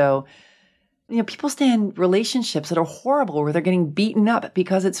zone. So, people stay in relationships that are horrible where they're getting beaten up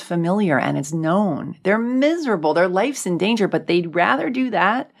because it's familiar and it's known. They're miserable. Their life's in danger, but they'd rather do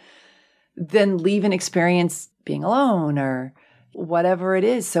that than leave and experience being alone or whatever it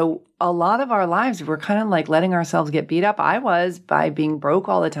is. So a lot of our lives, we're kind of like letting ourselves get beat up. I was by being broke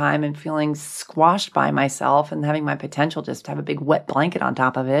all the time and feeling squashed by myself and having my potential just have a big wet blanket on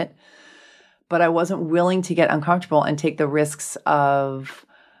top of it. But I wasn't willing to get uncomfortable and take the risks of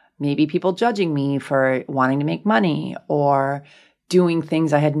maybe people judging me for wanting to make money or doing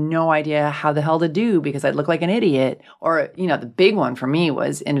things I had no idea how the hell to do because I'd look like an idiot. Or, the big one for me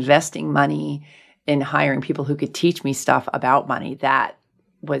was investing money in hiring people who could teach me stuff about money. That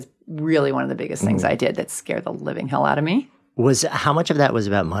was really one of the biggest things I did that scared the living hell out of me. How much of that was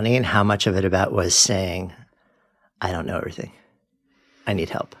about money and how much of it about was saying, I don't know everything. I need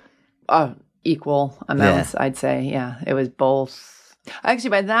help? Equal amounts, I'd say. Yeah, it was both. Actually,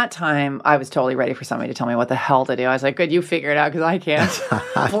 by that time, I was totally ready for somebody to tell me what the hell to do. I was like, good, you figure it out because I can't.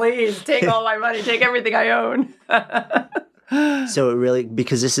 Please, take all my money. Take everything I own. So it really,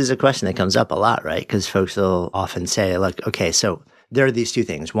 because this is a question that comes up a lot, right? Because folks will often say, look, okay, so there are these two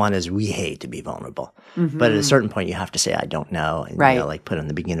things. One is we hate to be vulnerable. Mm-hmm. But at a certain point, you have to say, I don't know. And, put on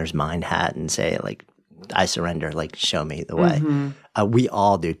the beginner's mind hat and say, I surrender, show me the way. Mm-hmm. We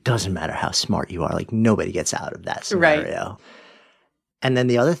all do. Doesn't matter how smart you are. Nobody gets out of that scenario. Right. And then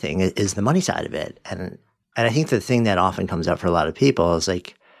the other thing is the money side of it. And I think the thing that often comes up for a lot of people is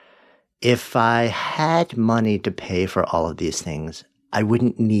if I had money to pay for all of these things, I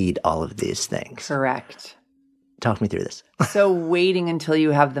wouldn't need all of these things. Correct. Talk me through this. So waiting until you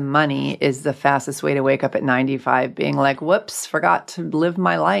have the money is the fastest way to wake up at 95 being like, whoops, forgot to live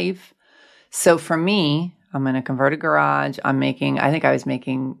my life. So for me, I'm in a converted garage. I think I was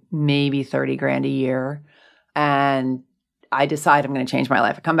making maybe 30 grand a year. And I decide I'm going to change my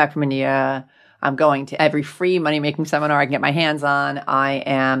life. I come back from India. I'm going to every free money-making seminar I can get my hands on. I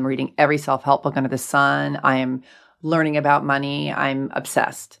am reading every self-help book under the sun. I am learning about money. I'm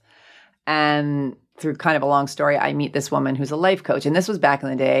obsessed. And through kind of a long story, I meet this woman who's a life coach. And this was back in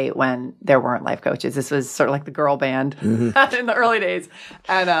the day when there weren't life coaches. This was sort of like the girl band in the early days.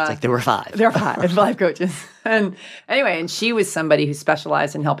 And it's there were five. There were five life coaches. And anyway, and she was somebody who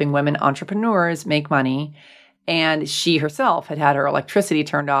specialized in helping women entrepreneurs make money. And she herself had her electricity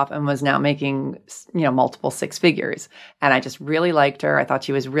turned off and was now making, multiple six figures. And I just really liked her. I thought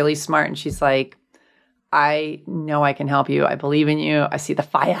she was really smart. And she's like, I know I can help you. I believe in you. I see the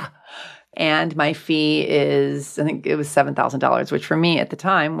fire. And my fee is, I think it was $7,000, which for me at the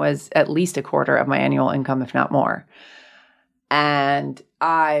time was at least a quarter of my annual income, if not more. And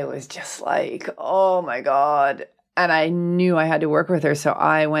I was just like, oh my God. And I knew I had to work with her. So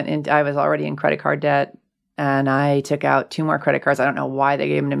I was already in credit card debt. And I took out 2 more credit cards. I don't know why they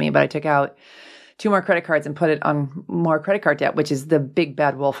gave them to me, but I took out 2 more credit cards and put it on more credit card debt, which is the big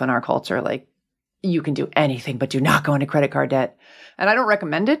bad wolf in our culture. You can do anything, but do not go into credit card debt. And I don't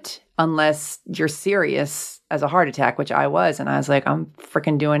recommend it unless you're serious as a heart attack, which I was. And I was like, I'm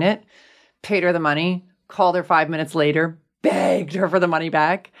freaking doing it. Paid her the money, called her 5 minutes later, begged her for the money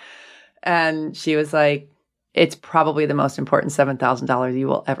back. And she was like, it's probably the most important $7,000 you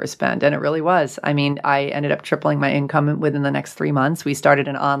will ever spend. And it really was. I mean, I ended up tripling my income within the next 3 months. We started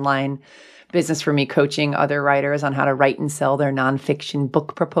an online business for me, coaching other writers on how to write and sell their nonfiction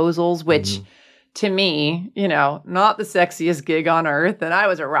book proposals, which to me, not the sexiest gig on earth. And I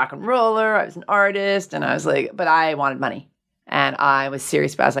was a rock and roller. I was an artist. And I was like, but I wanted money. And I was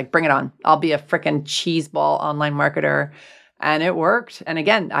serious about it. I was like, bring it on. I'll be a freaking cheeseball online marketer. And it worked. And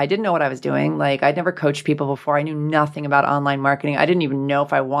again, I didn't know what I was doing. I'd never coached people before. I knew nothing about online marketing. I didn't even know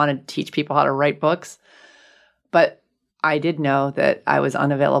if I wanted to teach people how to write books. But I did know that I was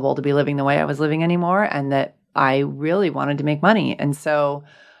unavailable to be living the way I was living anymore and that I really wanted to make money. And so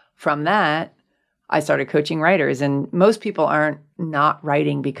from that, I started coaching writers. And most people aren't not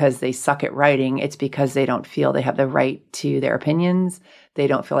writing because they suck at writing. It's because they don't feel they have the right to their opinions. They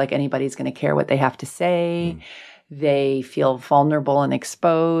don't feel like anybody's going to care what they have to say. They feel vulnerable and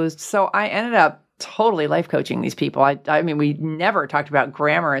exposed. So I ended up totally life coaching these people. I mean, we never talked about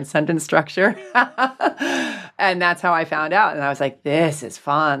grammar and sentence structure. And that's how I found out. And I was like, this is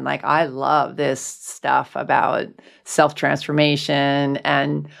fun. I love this stuff about self-transformation.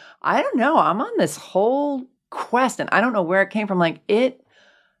 And I don't know, I'm on this whole quest and I don't know where it came from.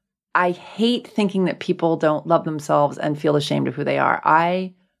 I hate thinking that people don't love themselves and feel ashamed of who they are.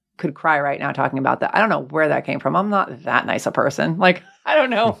 I could cry right now talking about that. I don't know where that came from. I'm not that nice a person. Like, I don't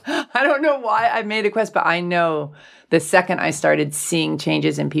know. I don't know why I made a quest, but I know the second I started seeing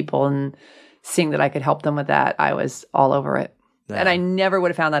changes in people and seeing that I could help them with that, I was all over it. Yeah. And I never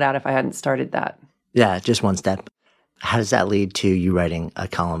would have found that out if I hadn't started that. Yeah, just one step. How does that lead to you writing a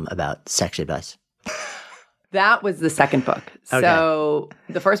column about sex advice? That was the second book. Okay. So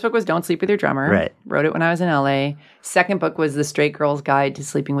the first book was Don't Sleep With Your Drummer. Right. Wrote it when I was in LA. Second book was The Straight Girl's Guide to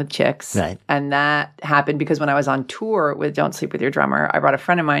Sleeping with Chicks. Right. And that happened because when I was on tour with Don't Sleep With Your Drummer, I brought a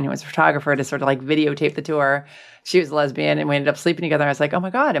friend of mine who was a photographer to sort of like videotape the tour. She was a lesbian and we ended up sleeping together. I was like, oh my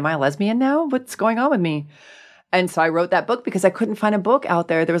God, am I a lesbian now? What's going on with me? And so I wrote that book because I couldn't find a book out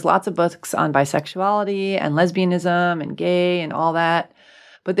there. There was lots of books on bisexuality and lesbianism and gay and all that.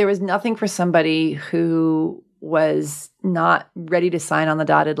 But there was nothing for somebody who was not ready to sign on the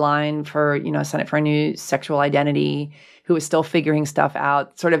dotted line for, sign up for a new sexual identity, who was still figuring stuff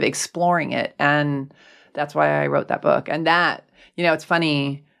out, sort of exploring it. And that's why I wrote that book. And that, it's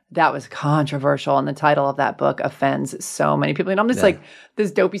funny, that was controversial. And the title of that book offends so many people. And I'm just like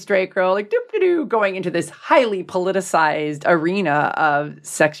this dopey straight girl, like doop-de-doo, going into this highly politicized arena of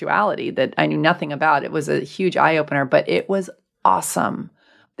sexuality that I knew nothing about. It was a huge eye-opener, but it was awesome.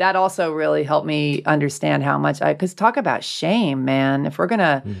 That also really helped me understand how much because talk about shame, man. If we're going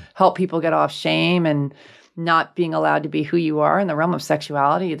to help people get off shame and not being allowed to be who you are in the realm of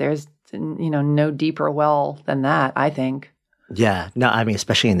sexuality, there's, no deeper well than that, I think. Yeah. No, I mean,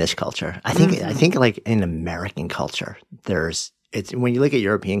 especially in this culture. I think like in American culture, when you look at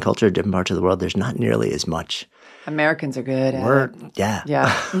European culture, different parts of the world, there's not nearly as much. Americans are good at it. Yeah.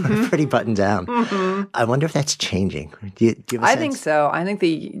 Mm-hmm. Pretty buttoned down. Mm-hmm. I wonder if that's changing. Do you have a sense? Think so. I think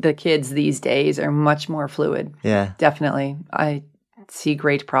the kids these days are much more fluid. Yeah. Definitely. I see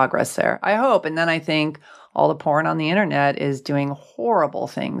great progress there. I hope. And then I think all the porn on the internet is doing horrible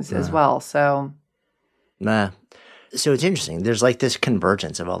things as well. So. So it's interesting. There's like this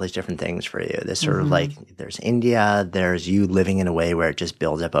convergence of all these different things for you. This sort of like, there's India, there's you living in a way where it just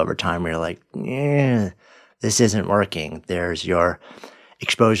builds up over time where you're like, this isn't working. There's your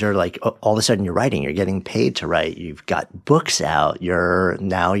exposure, like all of a sudden you're writing, you're getting paid to write. You've got books out.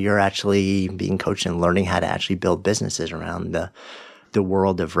 You're actually being coached and learning how to actually build businesses around the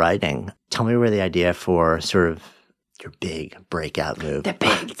world of writing. Tell me where the idea for sort of your big breakout move. The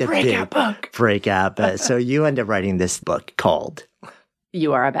big book. Breakout. So you end up writing this book called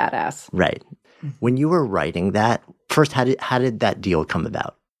You Are a Badass. Right. When you were writing that, first, how did that deal come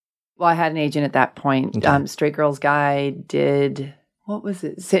about? Well, I had an agent at that point. Okay. Straight Girl's Guide did, what was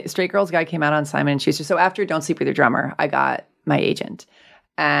it? Straight Girl's Guide came out on Simon & Schuster. So after Don't Sleep With Your Drummer, I got my agent.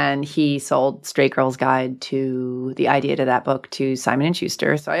 And he sold Straight Girl's Guide to the idea to that book to Simon &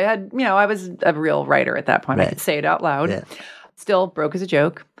 Schuster. So I had, I was a real writer at that point. Right. I could say it out loud. Yeah. Still broke as a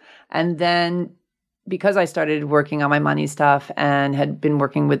joke. And then because I started working on my money stuff and had been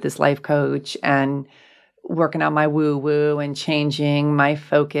working with this life coach and working on my woo-woo and changing my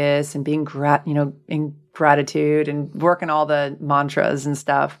focus and being in gratitude and working all the mantras and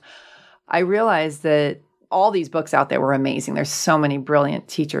stuff, I realized that all these books out there were amazing. There's so many brilliant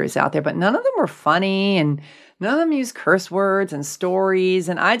teachers out there, but none of them were funny and none of them used curse words and stories.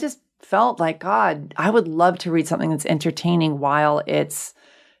 And I just felt like, God, I would love to read something that's entertaining while it's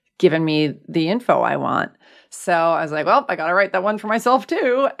giving me the info I want. So I was like, well, I got to write that one for myself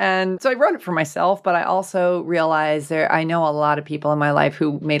too. And so I wrote it for myself, but I also realized I know a lot of people in my life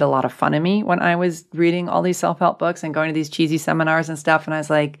who made a lot of fun of me when I was reading all these self-help books and going to these cheesy seminars and stuff. And I was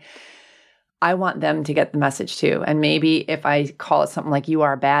like, I want them to get the message too. And maybe if I call it something like You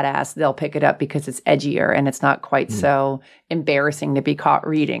Are a Badass, they'll pick it up because it's edgier and it's not quite so embarrassing to be caught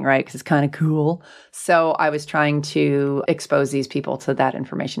reading, right? Because it's kind of cool. So I was trying to expose these people to that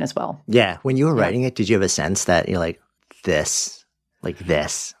information as well. Yeah. When you were writing it, did you have a sense that you're like this,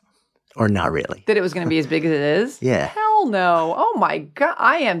 or not really? That it was going to be as big as it is? Yeah. Hell no. Oh my God.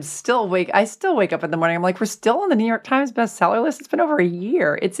 I still wake up in the morning. I'm like, we're still on the New York Times bestseller list. It's been over a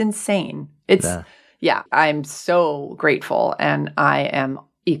year. It's insane. I'm so grateful and I am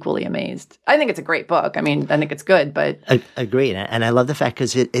equally amazed. I think it's a great book. I mean, I think it's good, but... Agreed. And I love the fact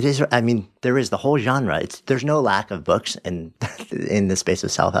because it is, I mean, there is the whole genre. There's no lack of books in the space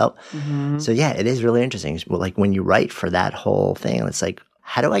of self-help. Mm-hmm. So yeah, it is really interesting. Well, like when you write for that whole thing, it's like,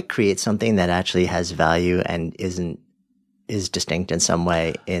 how do I create something that actually has value and is distinct in some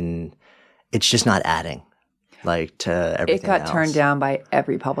way it's just not adding to everything It got else. Turned down by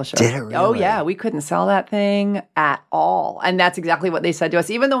every publisher. Did it really? Oh yeah, we couldn't sell that thing at all. And that's exactly what they said to us.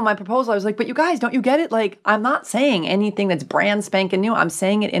 Even though my proposal, I was like, but you guys, don't you get it? I'm not saying anything that's brand spanking new. I'm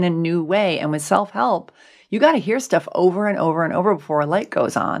saying it in a new way. And with self-help, you got to hear stuff over and over and over before a light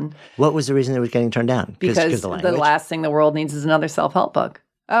goes on. What was the reason it was getting turned down? Because the last thing the world needs is another self-help book.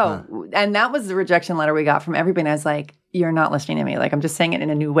 And that was the rejection letter we got from everybody. And I was like, you're not listening to me. Like, I'm just saying it in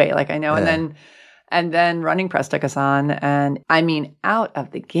a new way. Like, I know. Yeah. And then Running Press took us on. And I mean, out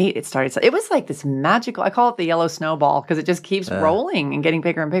of the gate, it started. It was like this magical, I call it the yellow snowball because it just keeps rolling and getting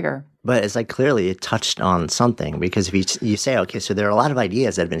bigger and bigger. But it's like clearly it touched on something because if you say, okay, so there are a lot of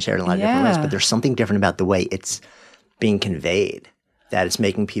ideas that have been shared in a lot of different ways, but there's something different about the way it's being conveyed that it's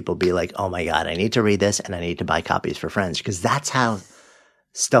making people be like, oh my God, I need to read this and I need to buy copies for friends because that's how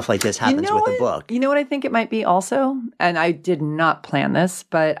stuff like this happens with the book. You know what I think it might be also? And I did not plan this,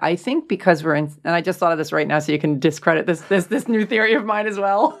 but I think because we're in, and I just thought of this right now so you can discredit this new theory of mine as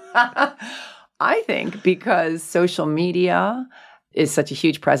well. I think because social media is such a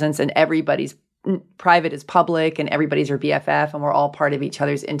huge presence and everybody's private is public and everybody's your BFF and we're all part of each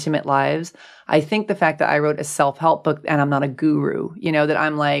other's intimate lives. I think the fact that I wrote a self-help book and I'm not a guru, that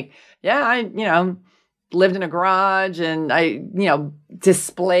I'm like, I lived in a garage and I,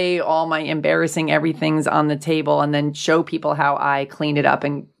 display all my embarrassing everythings on the table and then show people how I cleaned it up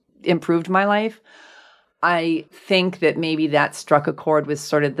and improved my life. I think that maybe that struck a chord with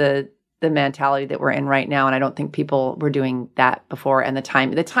sort of the mentality that we're in right now. And I don't think people were doing that before. And the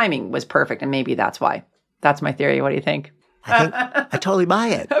timing was perfect. And maybe that's why. That's my theory. What do you think? I totally buy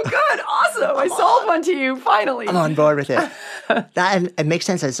it. Oh, good. Awesome. I sold one to you, finally. I'm on board with it. It makes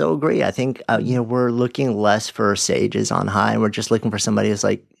sense. I so agree. I think, we're looking less for sages on high. And we're just looking for somebody who's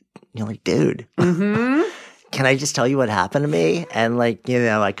like, dude, can I just tell you what happened to me? And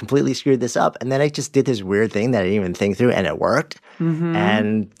I completely screwed this up. And then I just did this weird thing that I didn't even think through and it worked.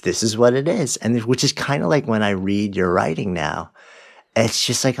 And this is what it is. And which is kind of like when I read your writing now, it's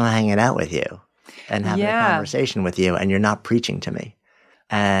just like I'm hanging out with you and having a conversation with you and you're not preaching to me.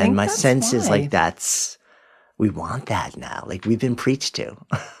 And my sense is like we want that now. Like we've been preached to.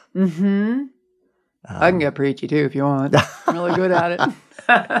 I can get preachy too if you want. I'm really good at it.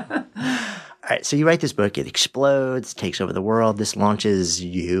 All right, so you write this book, it explodes, takes over the world. This launches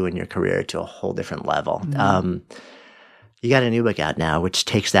you and your career to a whole different level. You got a new book out now, which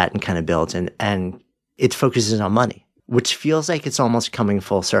takes that and kind of builds, and it focuses on money, which feels like it's almost coming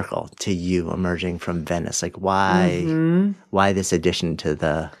full circle to you emerging from Venice. Like why this addition to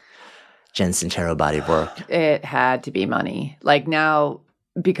the Jen Sincero body of work? It had to be money.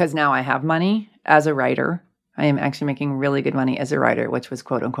 Because now I have money as a writer. I am actually making really good money as a writer, which was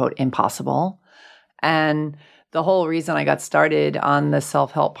quote unquote impossible. And the whole reason I got started on the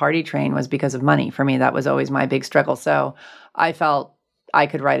self-help party train was because of money. For me, that was always my big struggle. So I felt I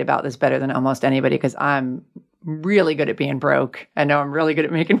could write about this better than almost anybody because I'm really good at being broke. I know I'm really good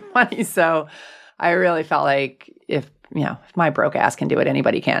at making money. So I really felt like if my broke ass can do it,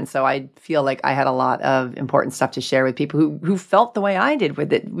 anybody can. So I feel like I had a lot of important stuff to share with people who felt the way I did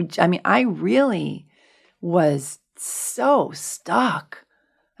with it. Which, I really was so stuck.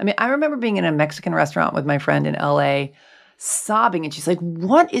 I remember being in a Mexican restaurant with my friend in LA, sobbing, and she's like,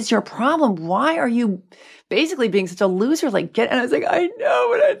 "What is your problem? Why are you basically being such a loser? And I was like, "I know,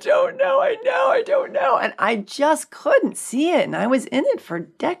 but I don't know. I know, I don't know." And I just couldn't see it. And I was in it for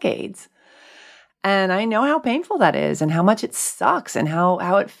decades. And I know how painful that is and how much it sucks and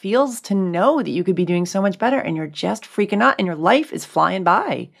how it feels to know that you could be doing so much better and you're just freaking out and your life is flying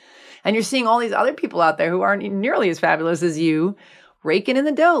by. And you're seeing all these other people out there who aren't nearly as fabulous as you, raking in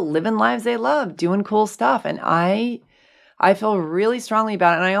the dough, living lives they love, doing cool stuff. And I feel really strongly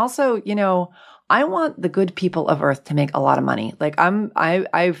about it. And I also, I want the good people of Earth to make a lot of money.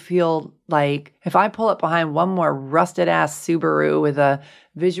 I feel like if I pull up behind one more rusted ass Subaru with a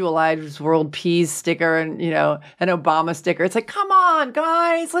Visualized World Peace sticker and, an Obama sticker, it's like, come on,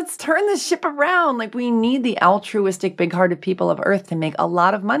 guys, let's turn this ship around. We need the altruistic, big-hearted people of Earth to make a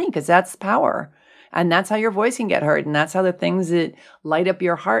lot of money because that's power. And that's how your voice can get heard. And that's how the things that light up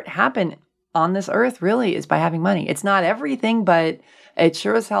your heart happen on this earth really is by having money. It's not everything, but it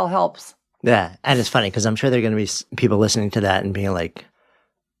sure as hell helps. Yeah. And it's funny because I'm sure there are going to be people listening to that and being like,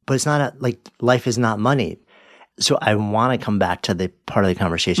 but it's not life is not money. So I want to come back to the part of the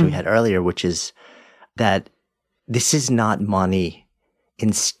conversation we had earlier, which is that this is not money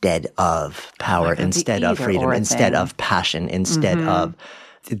instead of power, instead of freedom, instead of passion, instead of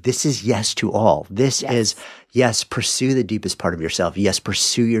this is yes to all. This is yes, pursue the deepest part of yourself. Yes,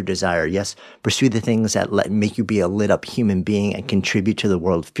 pursue your desire. Yes, pursue the things that make you be a lit up human being and contribute to the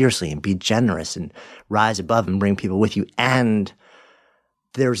world fiercely and be generous and rise above and bring people with you. And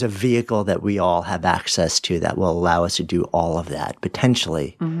there's a vehicle that we all have access to that will allow us to do all of that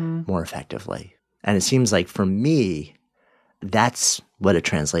potentially more effectively. And it seems like for me, that's what it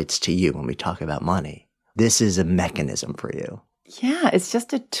translates to you when we talk about money. this is a mechanism for you. Yeah, it's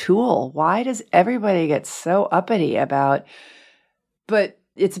just a tool. Why does everybody get so uppity about, but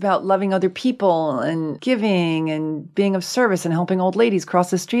it's about loving other people and giving and being of service and helping old ladies cross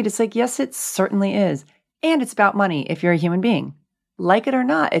the street. It's like, yes, it certainly is. And it's about money if you're a human being. Like it or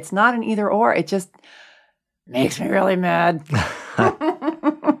not, it's not an either or. It just makes me really mad.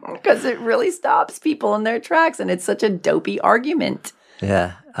 Because it really stops people in their tracks, and it's such a dopey argument.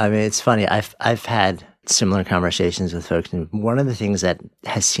 Yeah. I mean, it's funny. I've had similar conversations with folks, and one of the things that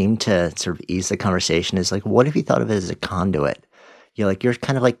has seemed to sort of ease the conversation is like, what if you thought of it as a conduit? You're like, you're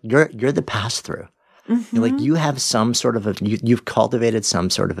kind of like, you're the pass-through. Mm-hmm. You're like, you have some sort of you've cultivated some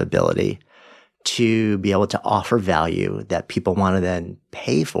sort of ability to be able to offer value that people want to then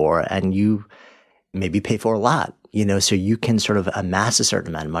pay for, and you maybe pay for a lot, so you can sort of amass a certain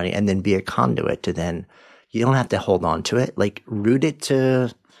amount of money and then be a conduit to then, you don't have to hold on to it, like root it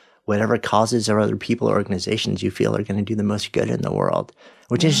to whatever causes or other people or organizations you feel are going to do the most good in the world.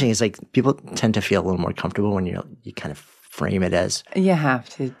 What's interesting is like people tend to feel a little more comfortable when you kind of frame it as. You have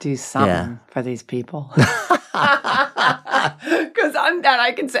to do something for these people. Because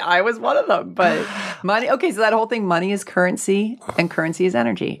I can say I was one of them. But money, okay, so that whole thing, money is currency and currency is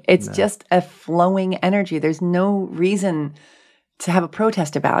energy. It's just a flowing energy. There's no reason to have a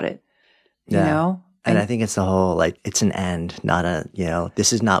protest about it, you know? And I think it's the whole, like, it's an end, not a,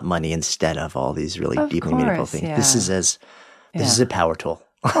 this is not money instead of all these really deeply meaningful things. Yeah. This is a power tool.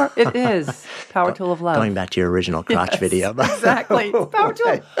 Or it is. Power tool of love. Going back to your original crotch video. Exactly. It's power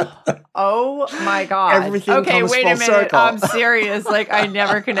tool. Oh my God. Everything comes wait full a minute. circle. I'm serious. Like, I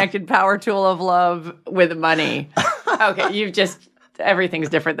never connected power tool of love with money. Okay, everything's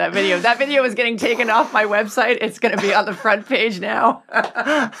different. That video is getting taken off my website. It's going to be on the front page now.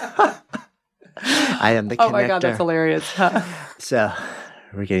 I am the connector. Oh my God, that's hilarious. So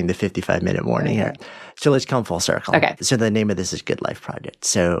we're getting the 55-minute warning here. So let's come full circle. Okay. So the name of this is Good Life Project.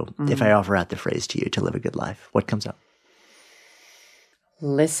 So if I offer out the phrase to you to live a good life, what comes up?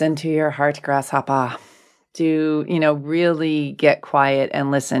 Listen to your heart, grasshopper. Do, really get quiet and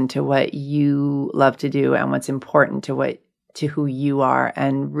listen to what you love to do and what's important to who you are,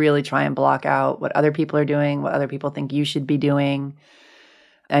 and really try and block out what other people are doing, what other people think you should be doing,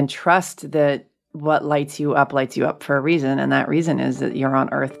 and trust that what lights you up for a reason. And that reason is that you're on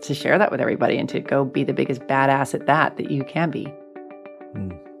earth to share that with everybody and to go be the biggest badass at that you can be.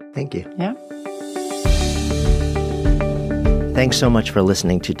 Thank you. Yeah. Thanks so much for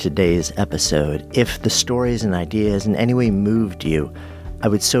listening to today's episode. If the stories and ideas in any way moved you, I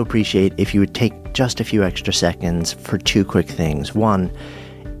would so appreciate if you would take just a few extra seconds for two quick things. One,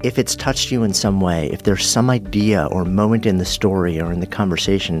 if it's touched you in some way, if there's some idea or moment in the story or in the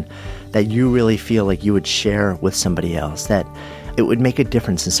conversation that you really feel like you would share with somebody else, that it would make a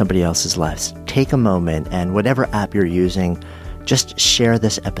difference in somebody else's lives, take a moment and whatever app you're using, just share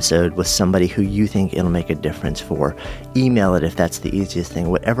this episode with somebody who you think it'll make a difference for. Email it if that's the easiest thing,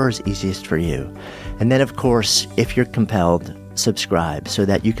 whatever is easiest for you. And then, of course, if you're compelled, subscribe so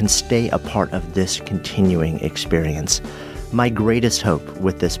that you can stay a part of this continuing experience. My greatest hope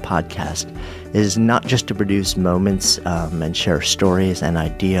with this podcast is not just to produce moments and share stories and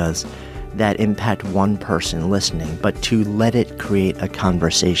ideas that impact one person listening, but to let it create a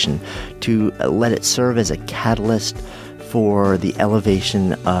conversation, to let it serve as a catalyst for the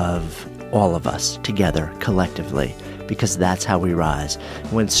elevation of all of us together, collectively, because that's how we rise.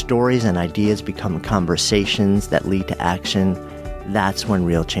 When stories and ideas become conversations that lead to action, that's when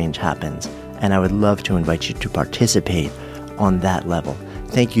real change happens. And I would love to invite you to participate on that level.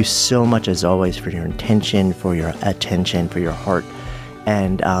 Thank you so much, as always, for your intention, for your attention, for your heart.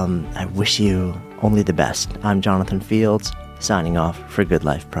 And I wish you only the best. I'm Jonathan Fields, signing off for Good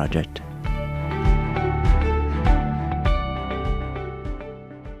Life Project.